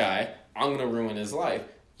 Fuck that guy. I'm gonna ruin his life.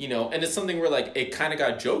 And it's something where like it kind of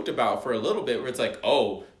got joked about for a little bit, where it's like,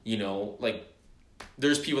 like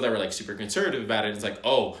there's people that were like super conservative about it. It's like,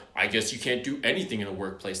 I guess you can't do anything in the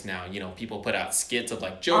workplace now. People put out skits of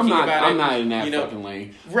like joking about it. I'm not in that fucking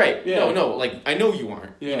lane. Right. Yeah. No, like I know you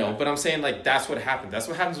aren't. Yeah. But I'm saying like that's what happens. That's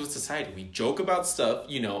what happens with society. We joke about stuff,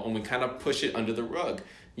 and we kind of push it under the rug.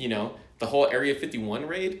 The whole Area 51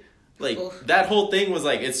 raid. Like, that whole thing was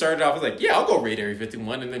like, it started off as like, yeah, I'll go raid Area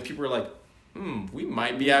 51. And then people were like, we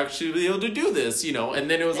might be actually able to do this, And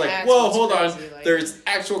then it was like, whoa, hold on. Like, there's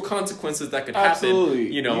actual consequences that could happen.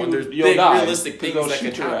 Absolutely. And there's big realistic things that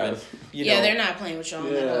could happen. They're not playing with y'all.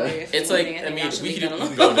 It's like,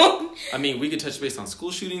 we could touch base on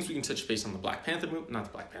school shootings. We can touch base on the Black Panther movement. Not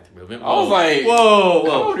the Black Panther movement. I was like, whoa.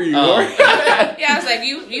 How old are you, I was like,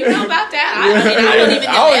 you know about that? I don't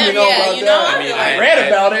even know about that. I read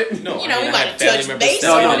about it. No, we might touch base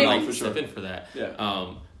on it. For sure. For that.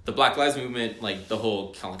 Yeah. The Black Lives Movement, like the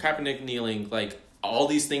whole Colin Kaepernick kneeling, like all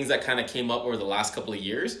these things that kind of came up over the last couple of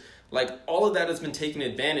years, like all of that has been taken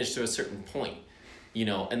advantage to a certain point,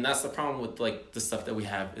 and that's the problem with like the stuff that we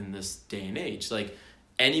have in this day and age. Like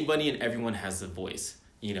anybody and everyone has a voice,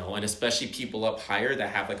 and especially people up higher that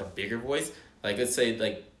have like a bigger voice. Like let's say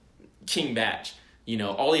like King Batch,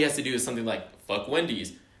 all he has to do is something like fuck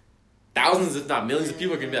Wendy's. Thousands, if not millions of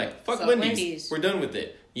people are going to be like, fuck Wendy's. We're done with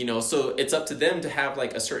it. So it's up to them to have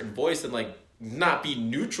like a certain voice and like not be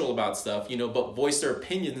neutral about stuff, but voice their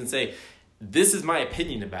opinions and say, this is my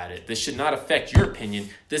opinion about it. This should not affect your opinion.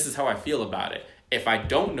 This is how I feel about it. If I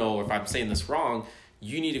don't know, or if I'm saying this wrong,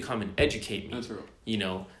 you need to come and educate me. That's real.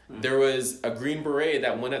 There was a Green Beret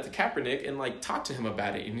that went up to Kaepernick and like talked to him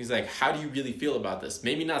about it. And he's like, how do you really feel about this?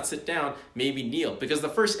 Maybe not sit down, maybe kneel. Because the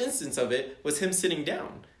first instance of it was him sitting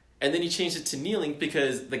down. And then he changed it to kneeling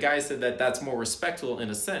because the guy said that that's more respectful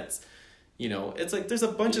in a sense. It's like there's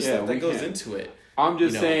a bunch of stuff that goes into it. I'm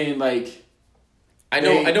just saying, like, I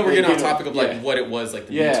know we're getting on topic of like what it was, like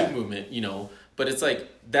the Me Too movement, but it's like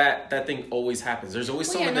that thing always happens. There's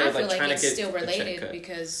always someone there like trying to get still related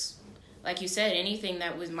because, like you said, anything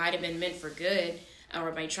that might have been meant for good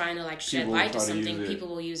or by trying to like shed light to something, people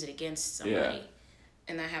will use it against somebody,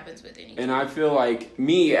 and that happens with anything. And I feel like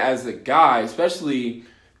me as a guy, especially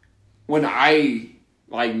when I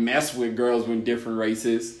like mess with girls with different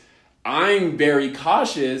races, I'm very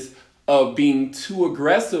cautious of being too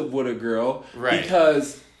aggressive with a girl,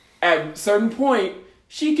 because at a certain point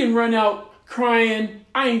she can run out crying,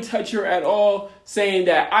 I ain't touch her at all, saying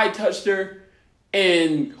that I touched her,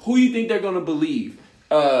 and who you think they're gonna believe?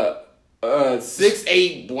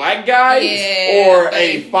 6'8" black guy or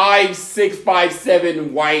a 5'6",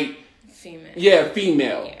 5'7" white Female. Yeah,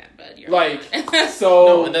 female. Yeah, but you're like right. so.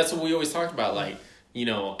 No, and that's what we always talked about. Like, you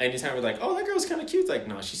know, anytime we're like, oh, that girl's kind of cute. It's like,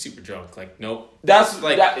 no, she's super drunk. Like, nope. That's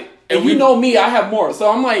like, that, and you know me, I have more.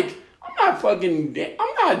 So I'm like, I'm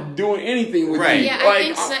not doing anything with you. Yeah,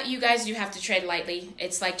 like, I think you guys do have to tread lightly.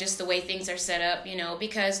 It's like just the way things are set up, you know,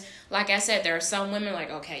 because like I said, there are some women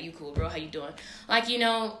like, okay, you cool, bro, how you doing? Like, you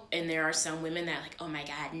know, and there are some women that are like, oh my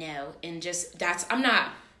God, no. And just, I'm not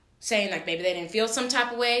saying like maybe they didn't feel some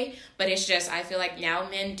type of way, but it's just, I feel like now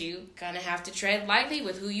men do kind of have to tread lightly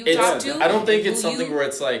with who you talk to. I don't think it's something where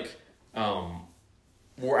it's like,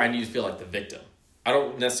 where I need to feel like the victim. I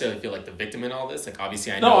don't necessarily feel like the victim in all this. Like,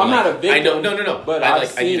 obviously, I know. No, I'm like, not a victim. I know, no. But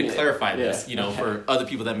I need to it. clarify this, you know, for other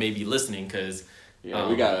people that may be listening, because we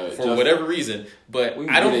gotta for whatever reason. But we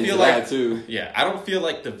I don't feel like too. Yeah, I don't feel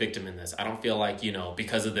like the victim in this. I don't feel like, you know,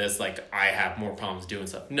 because of this, like I have more problems doing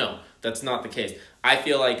stuff. No, that's not the case. I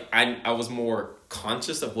feel like I was more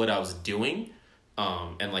conscious of what I was doing,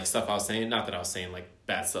 and like stuff I was saying. Not that I was saying like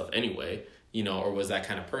bad stuff anyway, you know, or was that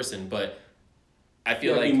kind of person, but I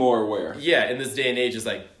feel like be more aware. Yeah, in this day and age, it's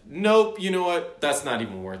like, nope, you know what? That's not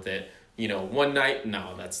even worth it. You know, one night,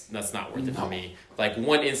 no, that's not worth it for me. Like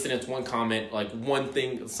one incident, one comment, like one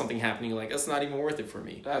thing, something happening, like that's not even worth it for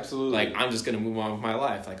me. Absolutely. Like I'm just gonna move on with my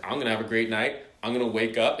life. Like I'm gonna have a great night. I'm gonna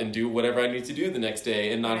wake up and do whatever I need to do the next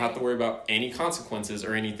day, and not have to worry about any consequences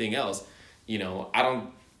or anything else. You know, I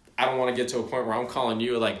don't want to get to a point where I'm calling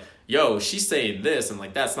you like, yo, she's saying this, and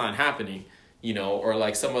like that's not happening. You know, or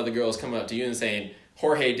like some other girls come up to you and saying,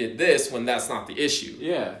 Jorge did this, when that's not the issue.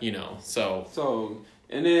 Yeah. You know, so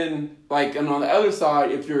and then like, and on the other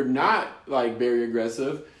side, if you're not like very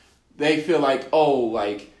aggressive, they feel like, oh,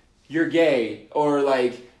 like you're gay, or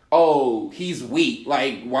like, oh, he's weak.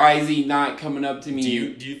 Like, why is he not coming up to me?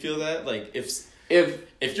 Do you feel that? Like if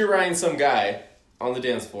you're riding some guy on the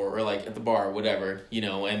dance floor or like at the bar or whatever, you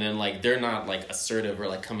know, and then like they're not like assertive or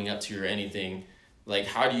like coming up to you or anything, like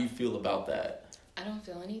how do you feel about that? I don't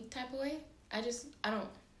feel any type of way. I don't.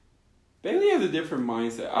 Bailey has a different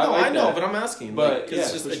mindset. I know, but I'm asking. But like,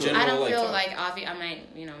 it's just a sure. I general. don't feel talk. like I might,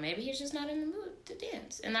 you know, maybe he's just not in the mood to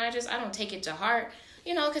dance, and I don't take it to heart,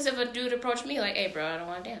 you know, because if a dude approached me like, hey, bro, I don't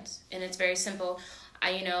want to dance, and it's very simple.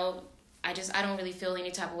 I don't really feel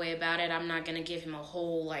any type of way about it. I'm not gonna give him a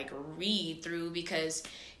whole like read through because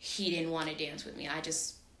he didn't want to dance with me. I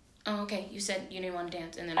just, oh, okay, you said you didn't want to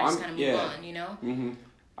dance, and then I just kind of move on, you know. Mm-hmm.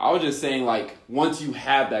 I was just saying, like, once you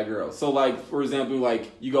have that girl. So, like, for example, like,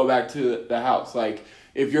 you go back to the house. Like,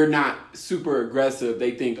 if you're not super aggressive,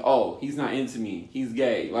 they think, oh, he's not into me. He's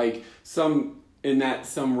gay. Like, some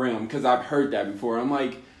realm. Because I've heard that before. I'm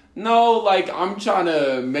like, no, like, I'm trying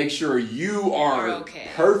to make sure you are okay.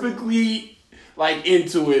 perfectly, like,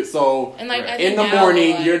 into it. So, and like, in the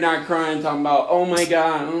morning, you're not crying, talking about, oh, my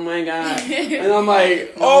God. And I'm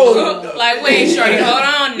like, oh. Like, wait, shorty, hold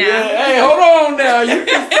on now. Yeah, hey, hold on now. You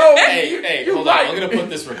can so Hey, hold on. I'm gonna put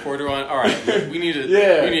this recorder on. All right, we need to.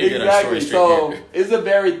 Yeah, we need to get our story straight so here. it's a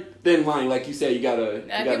very thin line, like you said. You gotta.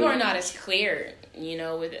 People are not as clear, you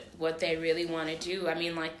know, with what they really want to do. I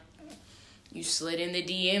mean, like, you slid in the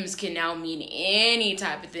DMs can now mean any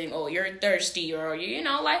type of thing. Oh, you're thirsty, or you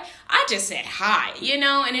know, like I just said hi, you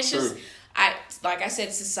know, and it's just. Like I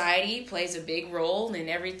said, society plays a big role in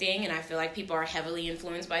everything, and I feel like people are heavily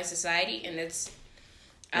influenced by society, and it's.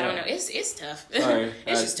 I don't know. It's tough. Sorry,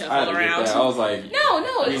 it's just tough all around. I was like,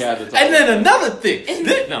 no. We had to talk and then another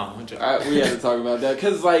thing. No, I'm joking. We had to talk about that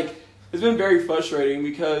because, like, it's been very frustrating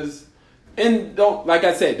because, and like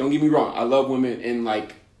I said, don't get me wrong. I love women, and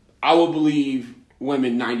like, I will believe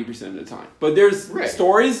women 90% of the time. But there's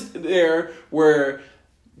stories there where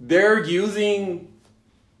they're using,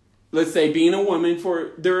 let's say, being a woman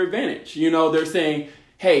for their advantage. You know, they're saying,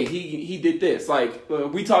 hey, he did this. Like,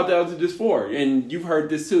 we talked about this before, and you've heard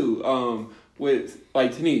this too, with,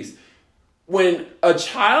 like, Denise. When a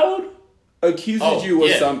child accuses you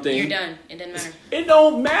of something... You're done. It doesn't matter. It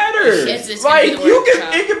don't matter. It's like,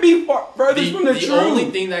 it could be furthest from the truth. The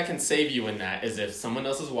only thing that can save you in that is if someone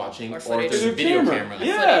else is watching, or if there's a video camera in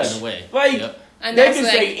the way. Like, and they can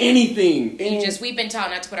say anything. We've been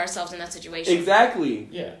taught not to put ourselves in that situation. Exactly.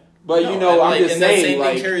 Yeah. But, you know, I'm just saying, that same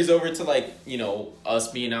like... thing carries over to, like, you know,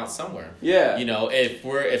 us being out somewhere. Yeah. You know,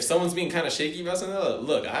 if someone's being kind of shaky about something,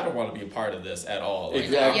 look, I don't want to be a part of this at all. Like,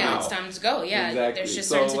 exactly. Yeah, it's time to go. Yeah. Exactly. There's just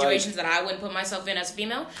certain situations that I wouldn't put myself in as a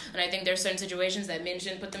female, and I think there's certain situations that men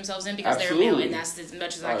shouldn't put themselves in because they're male, and that's as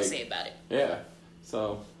much as I can say about it. Yeah.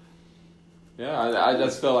 So... Yeah, I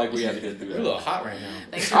just felt like we had to get through that. You're a little hot right now.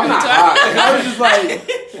 I'm not hot. I was just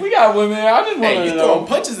like, we got women. I just want to know. Throwing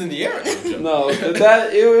punches in the air. No,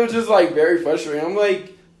 it was just like very frustrating. I'm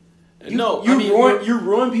like, you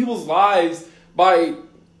ruin people's lives by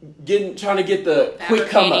trying to get the quick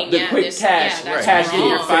come up, the quick cash, cash in.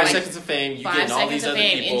 Your 5 like, seconds of fame, you 5 get all these seconds of other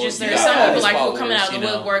fame, people. and just there's some people like who coming out of the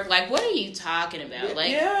woodwork, like, what are you talking about?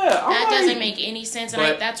 Like, that doesn't make any sense.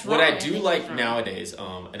 And that's wrong. What I do like nowadays,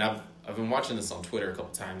 and I've been watching this on Twitter a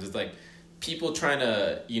couple times, is like people trying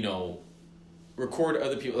to record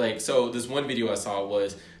other people. Like, so this one video I saw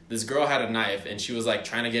was this girl had a knife and she was like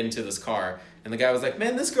trying to get into this car. And the guy was like,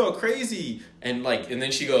 man, this girl crazy. And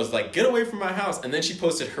then she goes like, get away from my house. And then she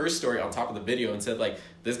posted her story on top of the video and said like,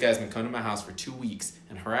 this guy's been coming to my house for 2 weeks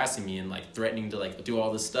and harassing me and like threatening to like do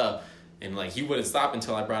all this stuff. And like, he wouldn't stop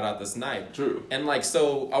until I brought out this knife. True. And like,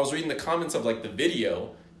 so I was reading the comments of like the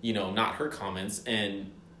video, not her comments.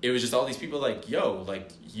 And it was just all these people like, yo, like,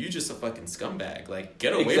 you just a fucking scumbag. Like,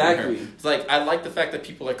 get away from her. It's like, I like the fact that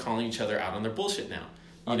people are calling each other out on their bullshit now.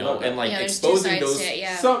 And like exposing those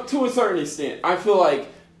to a certain extent. I feel like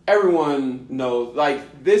everyone knows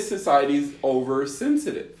like this society's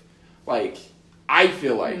oversensitive. Like I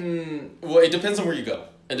feel like well, it depends on where you go.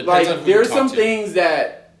 It depends like on who there's you some talk to. things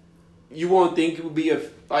that you won't think would be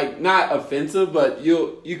like not offensive, but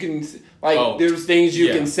you can like there's things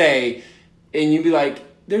you can say and you'd be like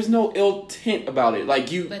there's no ill intent about it. Like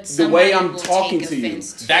the way I'm talking to you.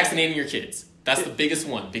 Vaccinating your kids. That's the biggest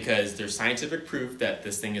one because there's scientific proof that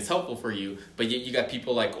this thing is helpful for you. But yet you got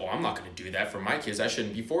people like, oh, I'm not going to do that for my kids. I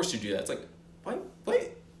shouldn't be forced to do that. It's like,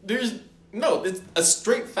 wait. It's a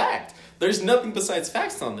straight fact. There's nothing besides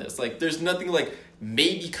facts on this. Like, there's nothing like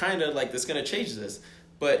maybe kind of like that's going to change this.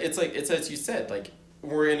 But it's like, it's as you said, like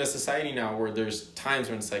we're in a society now where there's times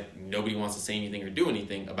when it's like nobody wants to say anything or do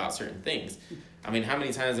anything about certain things. I mean, how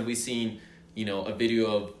many times have we seen, a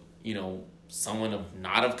video of, someone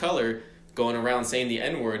not of color going around saying the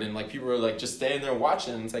N-word and like people are like just standing there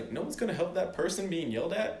watching and it's like no one's gonna help that person being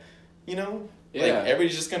yelled at, like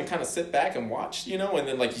everybody's just gonna kind of sit back and watch, and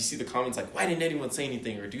then like you see the comments like why didn't anyone say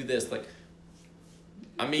anything or do this, like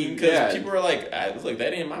I mean because people are like look,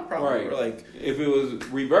 that ain't my problem, right. Or like if it was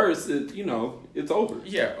reversed, it's over.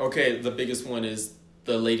 The biggest one is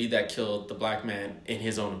the lady that killed the black man in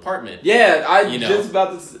his own apartment. Just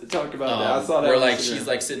about to talk about that. I saw that where like she's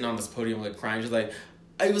like sitting on this podium like crying, she's like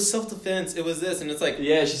it was self-defense. It was this, and it's like,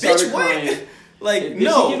 she started crying. Like, did she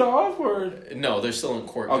get off or no? They're still in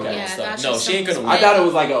court. Okay, stuff. No, she ain't gonna win. I thought it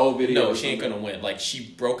was like an old video. No, she ain't gonna win. Like, she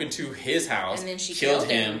broke into his house, and then she killed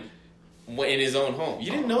him in his own home.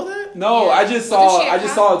 You didn't know that? No, I just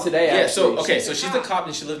saw it today. Yeah. Actually. So she's a cop,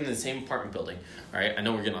 and she lived in the same apartment building. All right, I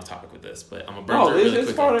know we're getting off topic with this, but I'm gonna burn through it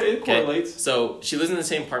really quickly. It correlates. So she lives in the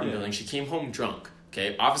same apartment building. She came home drunk.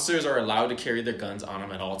 Okay, officers are allowed to carry their guns on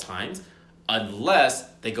them at all times. Unless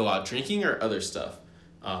they go out drinking or other stuff,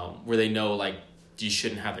 where they know like you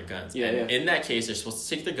shouldn't have their guns. In that case, they're supposed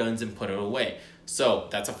to take their guns and put it away. So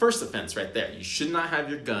that's a first offense right there. You should not have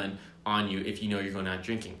your gun on you if you know you're going out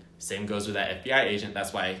drinking. Same goes with that FBI agent.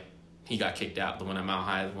 That's why he got kicked out. The one at Mile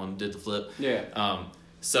High, the one who did the flip. Oh,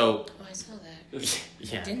 I saw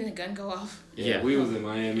that. Didn't the gun go off? Yeah, we was in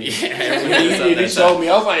Miami. He showed me.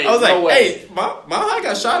 I was like, hey, Mile High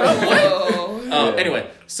got shot up. What? Anyway,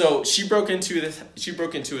 so she broke into his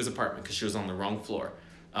apartment because she was on the wrong floor.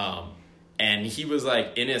 And he was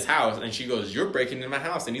like in his house, and she goes, "You're breaking into my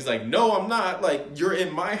house," and he's like, "No, I'm not. Like, you're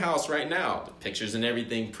in my house right now." The pictures and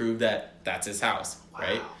everything prove that that's his house,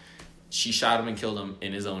 right? She shot him and killed him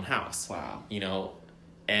in his own house. Wow.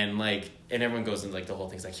 And like, and everyone goes into like the whole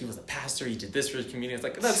thing's like he was a pastor, he did this for his community. It's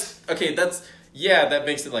like that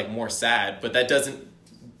makes it like more sad, but that doesn't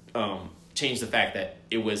change the fact that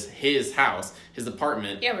it was his house, his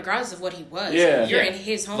apartment. Yeah, regardless of what he was. You're in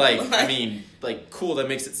his home. Like, I mean, like, cool, that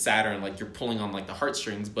makes it sadder and like you're pulling on like the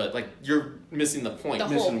heartstrings, but like you're missing the point.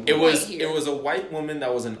 It was a white woman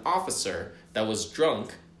that was an officer that was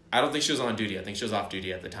drunk. I don't think she was on duty. I think she was off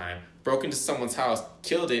duty at the time. Broke into someone's house,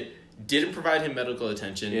 killed it, didn't provide him medical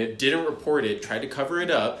attention, didn't report it, tried to cover it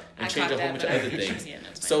up, and change a whole bunch of other things.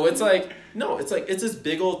 So it's like, no, it's like, it's this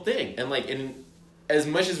big old thing. And like, as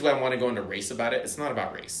much as I want to go into race about it, it's not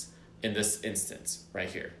about race in this instance right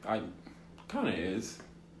here. I kind of is.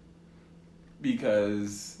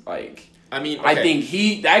 Because, like, I mean, I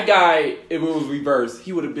think that guy, if it was reversed,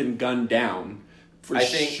 he would have been gunned down for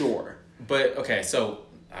sure. But, okay, so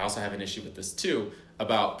I also have an issue with this too,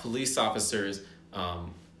 about police officers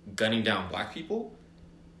gunning down black people,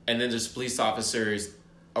 and then there's police officers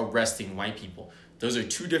arresting white people. Those are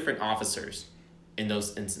two different officers in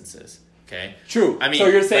those instances. Okay. True. I mean, so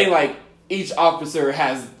you're saying like each officer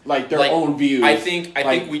has like their own views. I think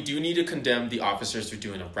we do need to condemn the officers for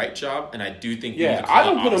doing a right job, and I do think I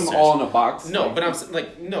don't put them all in a box. No, but I'm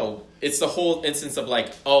like no. It's the whole instance of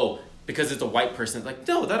like because it's a white person. Like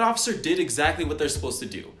no, that officer did exactly what they're supposed to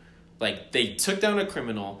do. Like, they took down a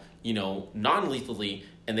criminal, you know, non-lethally,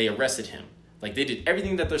 and they arrested him. Like, they did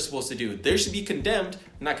everything that they're supposed to do. They should be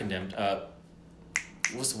not condemned.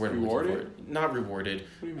 What's the word? Rewarded? Not rewarded.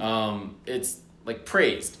 It's like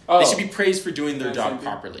praised. Oh. They should be praised for doing their That's job something?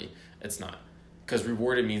 properly. It's not. Because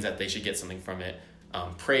rewarded means that they should get something from it.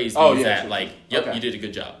 Praised Oh, means yeah, that, sure. like, yep, Okay. you did a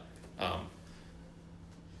good job.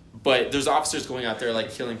 But there's officers going out there,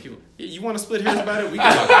 like, killing people. You want to split hairs about it? We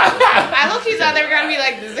can talk about it. I hope he's out there going to be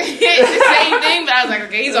like the same thing, but I was like,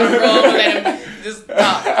 okay, he's on a roll. Let him just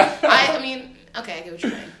talk. I mean, okay, I get what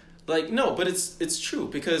you're saying. Like, no, but it's true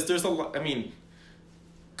because there's a lot. I mean,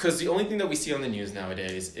 because the only thing that we see on the news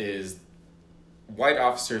nowadays is white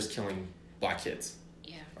officers killing black kids.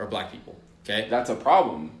 Yeah. Or black people. Okay? That's a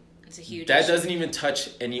problem. It's a huge That issue. doesn't even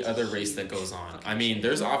touch any other race that goes on. I mean,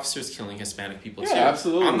 there's officers killing Hispanic people too. Yeah,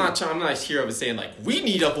 absolutely. I'm not here of saying like we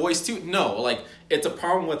need a voice too. No, like it's a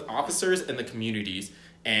problem with officers and the communities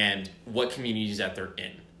and what communities that they're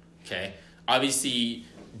in. Okay, obviously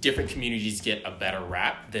different communities get a better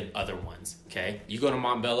rap than other ones. Okay, you go to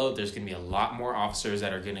Montbello, there's gonna be a lot more officers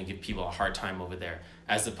that are gonna give people a hard time over there,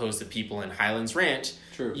 as opposed to people in Highlands Ranch.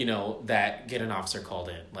 True. You know, that get an officer called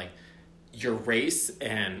in. Like your race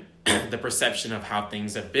and the perception of how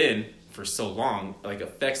things have been for so long, like,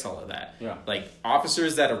 affects all of that. Yeah. Like,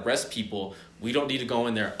 officers that arrest people, we don't need to go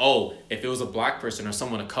in there, oh, if it was a black person or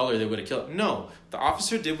someone of color, they would have killed. No, the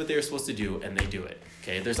officer did what they were supposed to do, and they do it.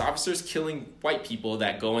 Okay? There's officers killing white people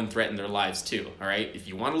that go and threaten their lives, too. All right? If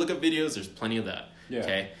you want to look at videos, there's plenty of that. Yeah.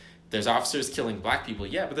 Okay? There's officers killing black people,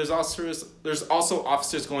 yeah, but there's also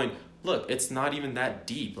officers going, look, it's not even that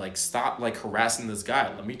deep. Like, stop, like, harassing this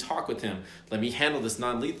guy. Let me talk with him. Let me handle this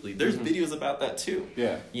non-lethally. There's videos about that, too.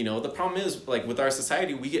 Yeah. You know, the problem is, like, with our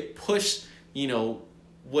society, we get pushed, you know,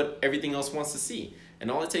 what everything else wants to see. And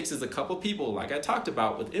all it takes is a couple people, like I talked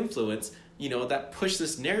about, with influence, you know, that push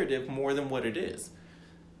this narrative more than what it is.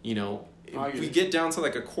 You know, if we get down to,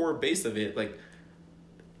 like, a core base of it, like,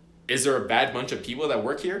 is there a bad bunch of people that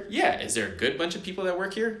work here? Yeah. Is there a good bunch of people that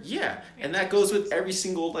work here? Yeah. And that goes with every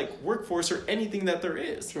single, like, workforce or anything that there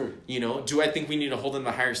is. True. You know, do I think we need to hold them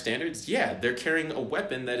to higher standards? Yeah. They're carrying a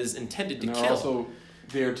weapon that is intended to And kill. they're also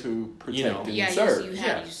there to protect You know. and Yeah, serve.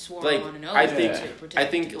 you swore like, on an oath I to think,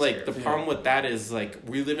 protect and like, the serve. problem with that is, like,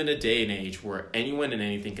 we live in a day and age where anyone and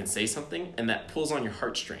anything can say something, and that pulls on your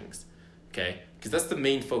heartstrings. Okay? Because that's the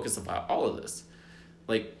main focus about all of this.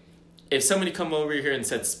 Like, if somebody come over here and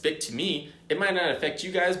said, "Spit to me," it might not affect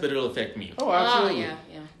you guys, but it'll affect me. Oh, absolutely.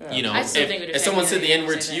 yeah. You know, I still think it would if affect someone me said the if they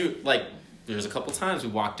N-word say to you, like, there's a couple times we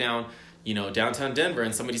walked down, you know, downtown Denver,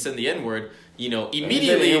 and somebody said the N-word, you know,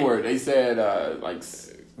 immediately. They said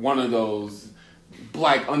one of those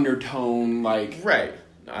black undertone, like. Right.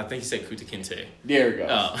 I think he said Kuta Kinte. There it goes.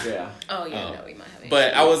 Oh. Yeah. Oh, yeah, no, we might have it.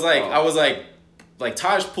 But I was like,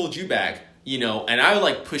 Taj pulled you back, you know, and I would,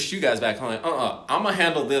 like, push you guys back. I'm like, I'm going to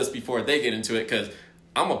handle this before they get into it, because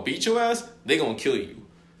I'm going to beat your ass, they going to kill you.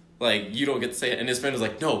 Like, you don't get to say it. And his friend was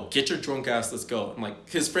like, no, get your drunk ass, let's go. I'm like,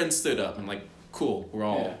 his friend stood up. I'm like, cool, we're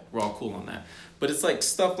all cool on that. But it's like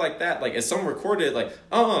stuff like that. Like, if someone recorded it, like,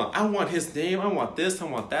 I want his name, I want this, I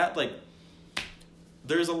want that. Like,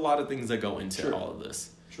 there's a lot of things that go into all of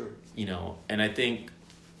this. Sure. You know, and I think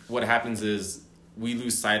what happens is we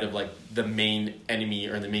lose sight of, like, the main enemy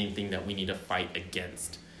or the main thing that we need to fight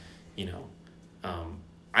against. You know,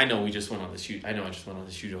 I know we just went on the shoot. I know I just went on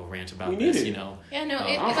the shoot rant about this. You know, yeah, no,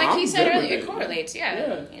 I'm he said good with earlier, it it. correlates.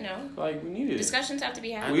 Yeah, you know, Like, we need it. discussions have to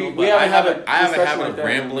be had. We have a I have a discussion habit like of that.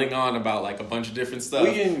 rambling on about, like, a bunch of different stuff.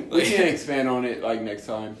 We can expand on it, like, next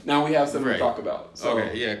time. Now we have something to talk about. So,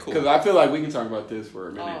 okay, yeah, cool. Because I feel like we can talk about this for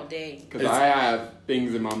a minute. All day. Because I have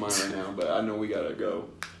things in my mind right now, but I know we gotta go.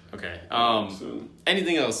 Okay. Soon.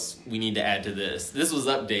 Anything else we need to add to this? This was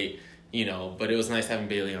update, you know, but it was nice having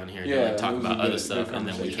Bailey on here to, like, talk it was about a other good stuff, and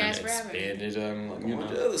then we kind of conversation. expanded on, like, a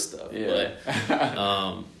bunch of other stuff. Yeah.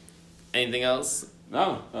 But anything else?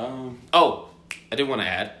 No. Oh, I did want to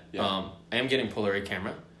add. Yeah. I am getting Polaroid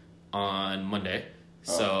camera on Monday.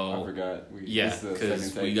 So I forgot.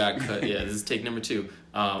 because we got cut. Yeah, this is take number 2.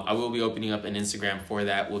 I will be opening up an Instagram for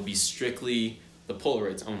that. Will be strictly the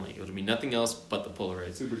Polaroids only. It'll be nothing else but the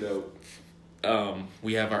Polaroids. Super dope.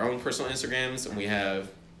 We have our own personal Instagrams, and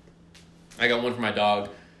I got one for my dog,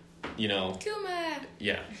 you know. Kuma.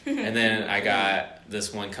 Yeah. And then I got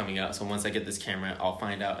this one coming out. So once I get this camera, I'll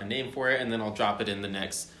find out a name for it, and then I'll drop it in the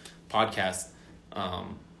next podcast.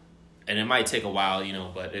 And it might take a while, you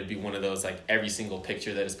know, but it'd be one of those, like, every single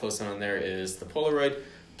picture that is posted on there is the Polaroid,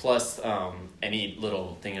 plus any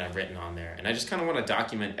little thing that I've written on there. And I just kind of want to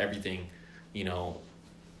document everything, you know,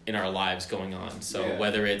 in our lives going on. So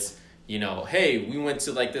whether it's, you know, hey, we went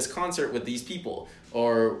to, like, this concert with these people,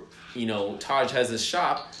 or you know, Taj has his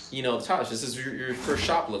shop, you know, Taj, this is your first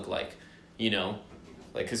shop look like, you know,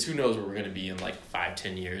 like, because who knows where we're going to be in like 5,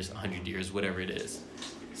 10 years, 100 years, whatever it is.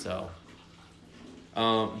 So,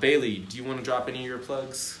 Bailey, do you want to drop any of your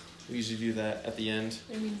plugs? We usually do that at the end.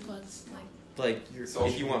 What do you mean plugs? Like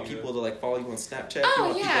if you want people to like follow you on Snapchat, oh, if you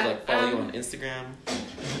want yeah. people to like follow you on Instagram.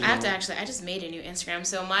 I have to I just made a new Instagram.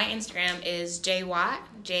 So my Instagram is JWatt,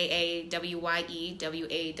 JAWYEWAWT.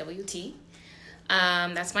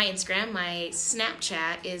 That's my Instagram. My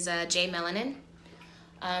Snapchat is JMelanin.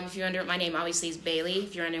 If you're under my name, obviously is Bailey.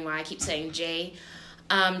 If you're wondering why I keep saying J,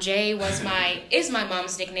 J is my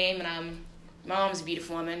mom's nickname, and my mom's a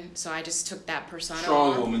beautiful woman, so I just took that persona.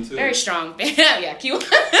 Strong woman too. Very strong. Yeah, cute.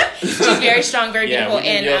 She's very strong, very beautiful. Yeah, we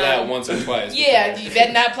can yell that once or twice. Yeah, you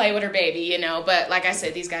better not play with her baby, you know. But like I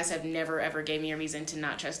said, these guys have never ever gave me a reason to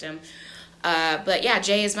not trust him. But yeah,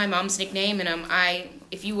 Jay is my mom's nickname, and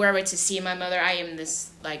if you were to see my mother, I am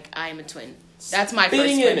a twin. That's my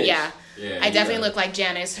first twin. Yeah. I definitely look like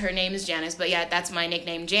Janice. Her name is Janice, but yeah, that's my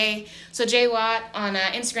nickname, Jay. So Jay Watt on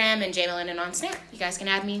Instagram and JMelanin on Snap. You guys can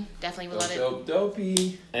add me. Definitely would love it.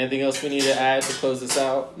 Dopey. Anything else we need to add to close this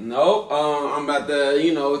out? Nope. I'm about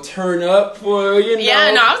to, turn up for,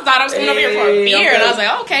 Yeah, no, I thought I was coming over here for a beer, and I was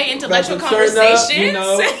like, okay, intellectual conversations.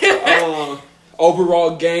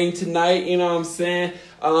 Overall gang tonight, you know what I'm saying?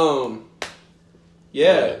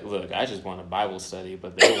 Yeah. Look, I just want a Bible study,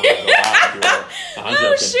 but they want to go out. I'm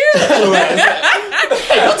joking. Shoot.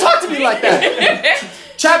 Hey, don't talk to me like that.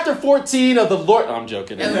 Chapter 14 of the Lord. I'm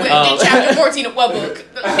joking. Chapter 14 of what book?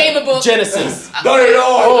 Name a book. Genesis.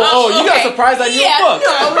 Oh, you got surprised I knew a book.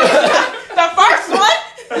 The first one?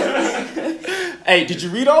 Hey, did you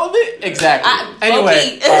read all of it? Exactly.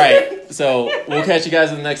 Anyway, all right. So we'll catch you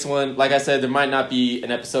guys in the next one. Like I said, there might not be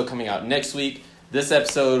an episode coming out next week. This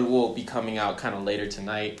episode will be coming out kind of later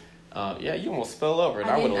tonight. Yeah, you almost fell over, and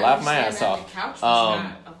I would have laughed my ass off.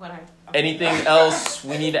 Anything else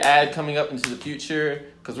we need to add coming up into the future?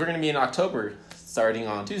 Because we're going to be in October, starting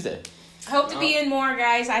on Tuesday. Hope to be in more,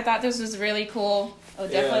 guys. I thought this was really cool. I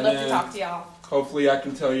would definitely love to talk to y'all. Hopefully I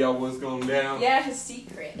can tell y'all what's going down. Yeah, his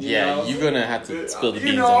secret. Yeah, you're going to have to spill the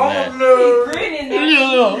beans on that.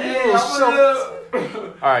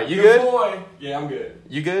 All right, you good? Yeah, I'm good.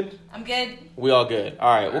 You good? I'm good. We all good.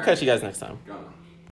 All right, we'll catch you guys next time.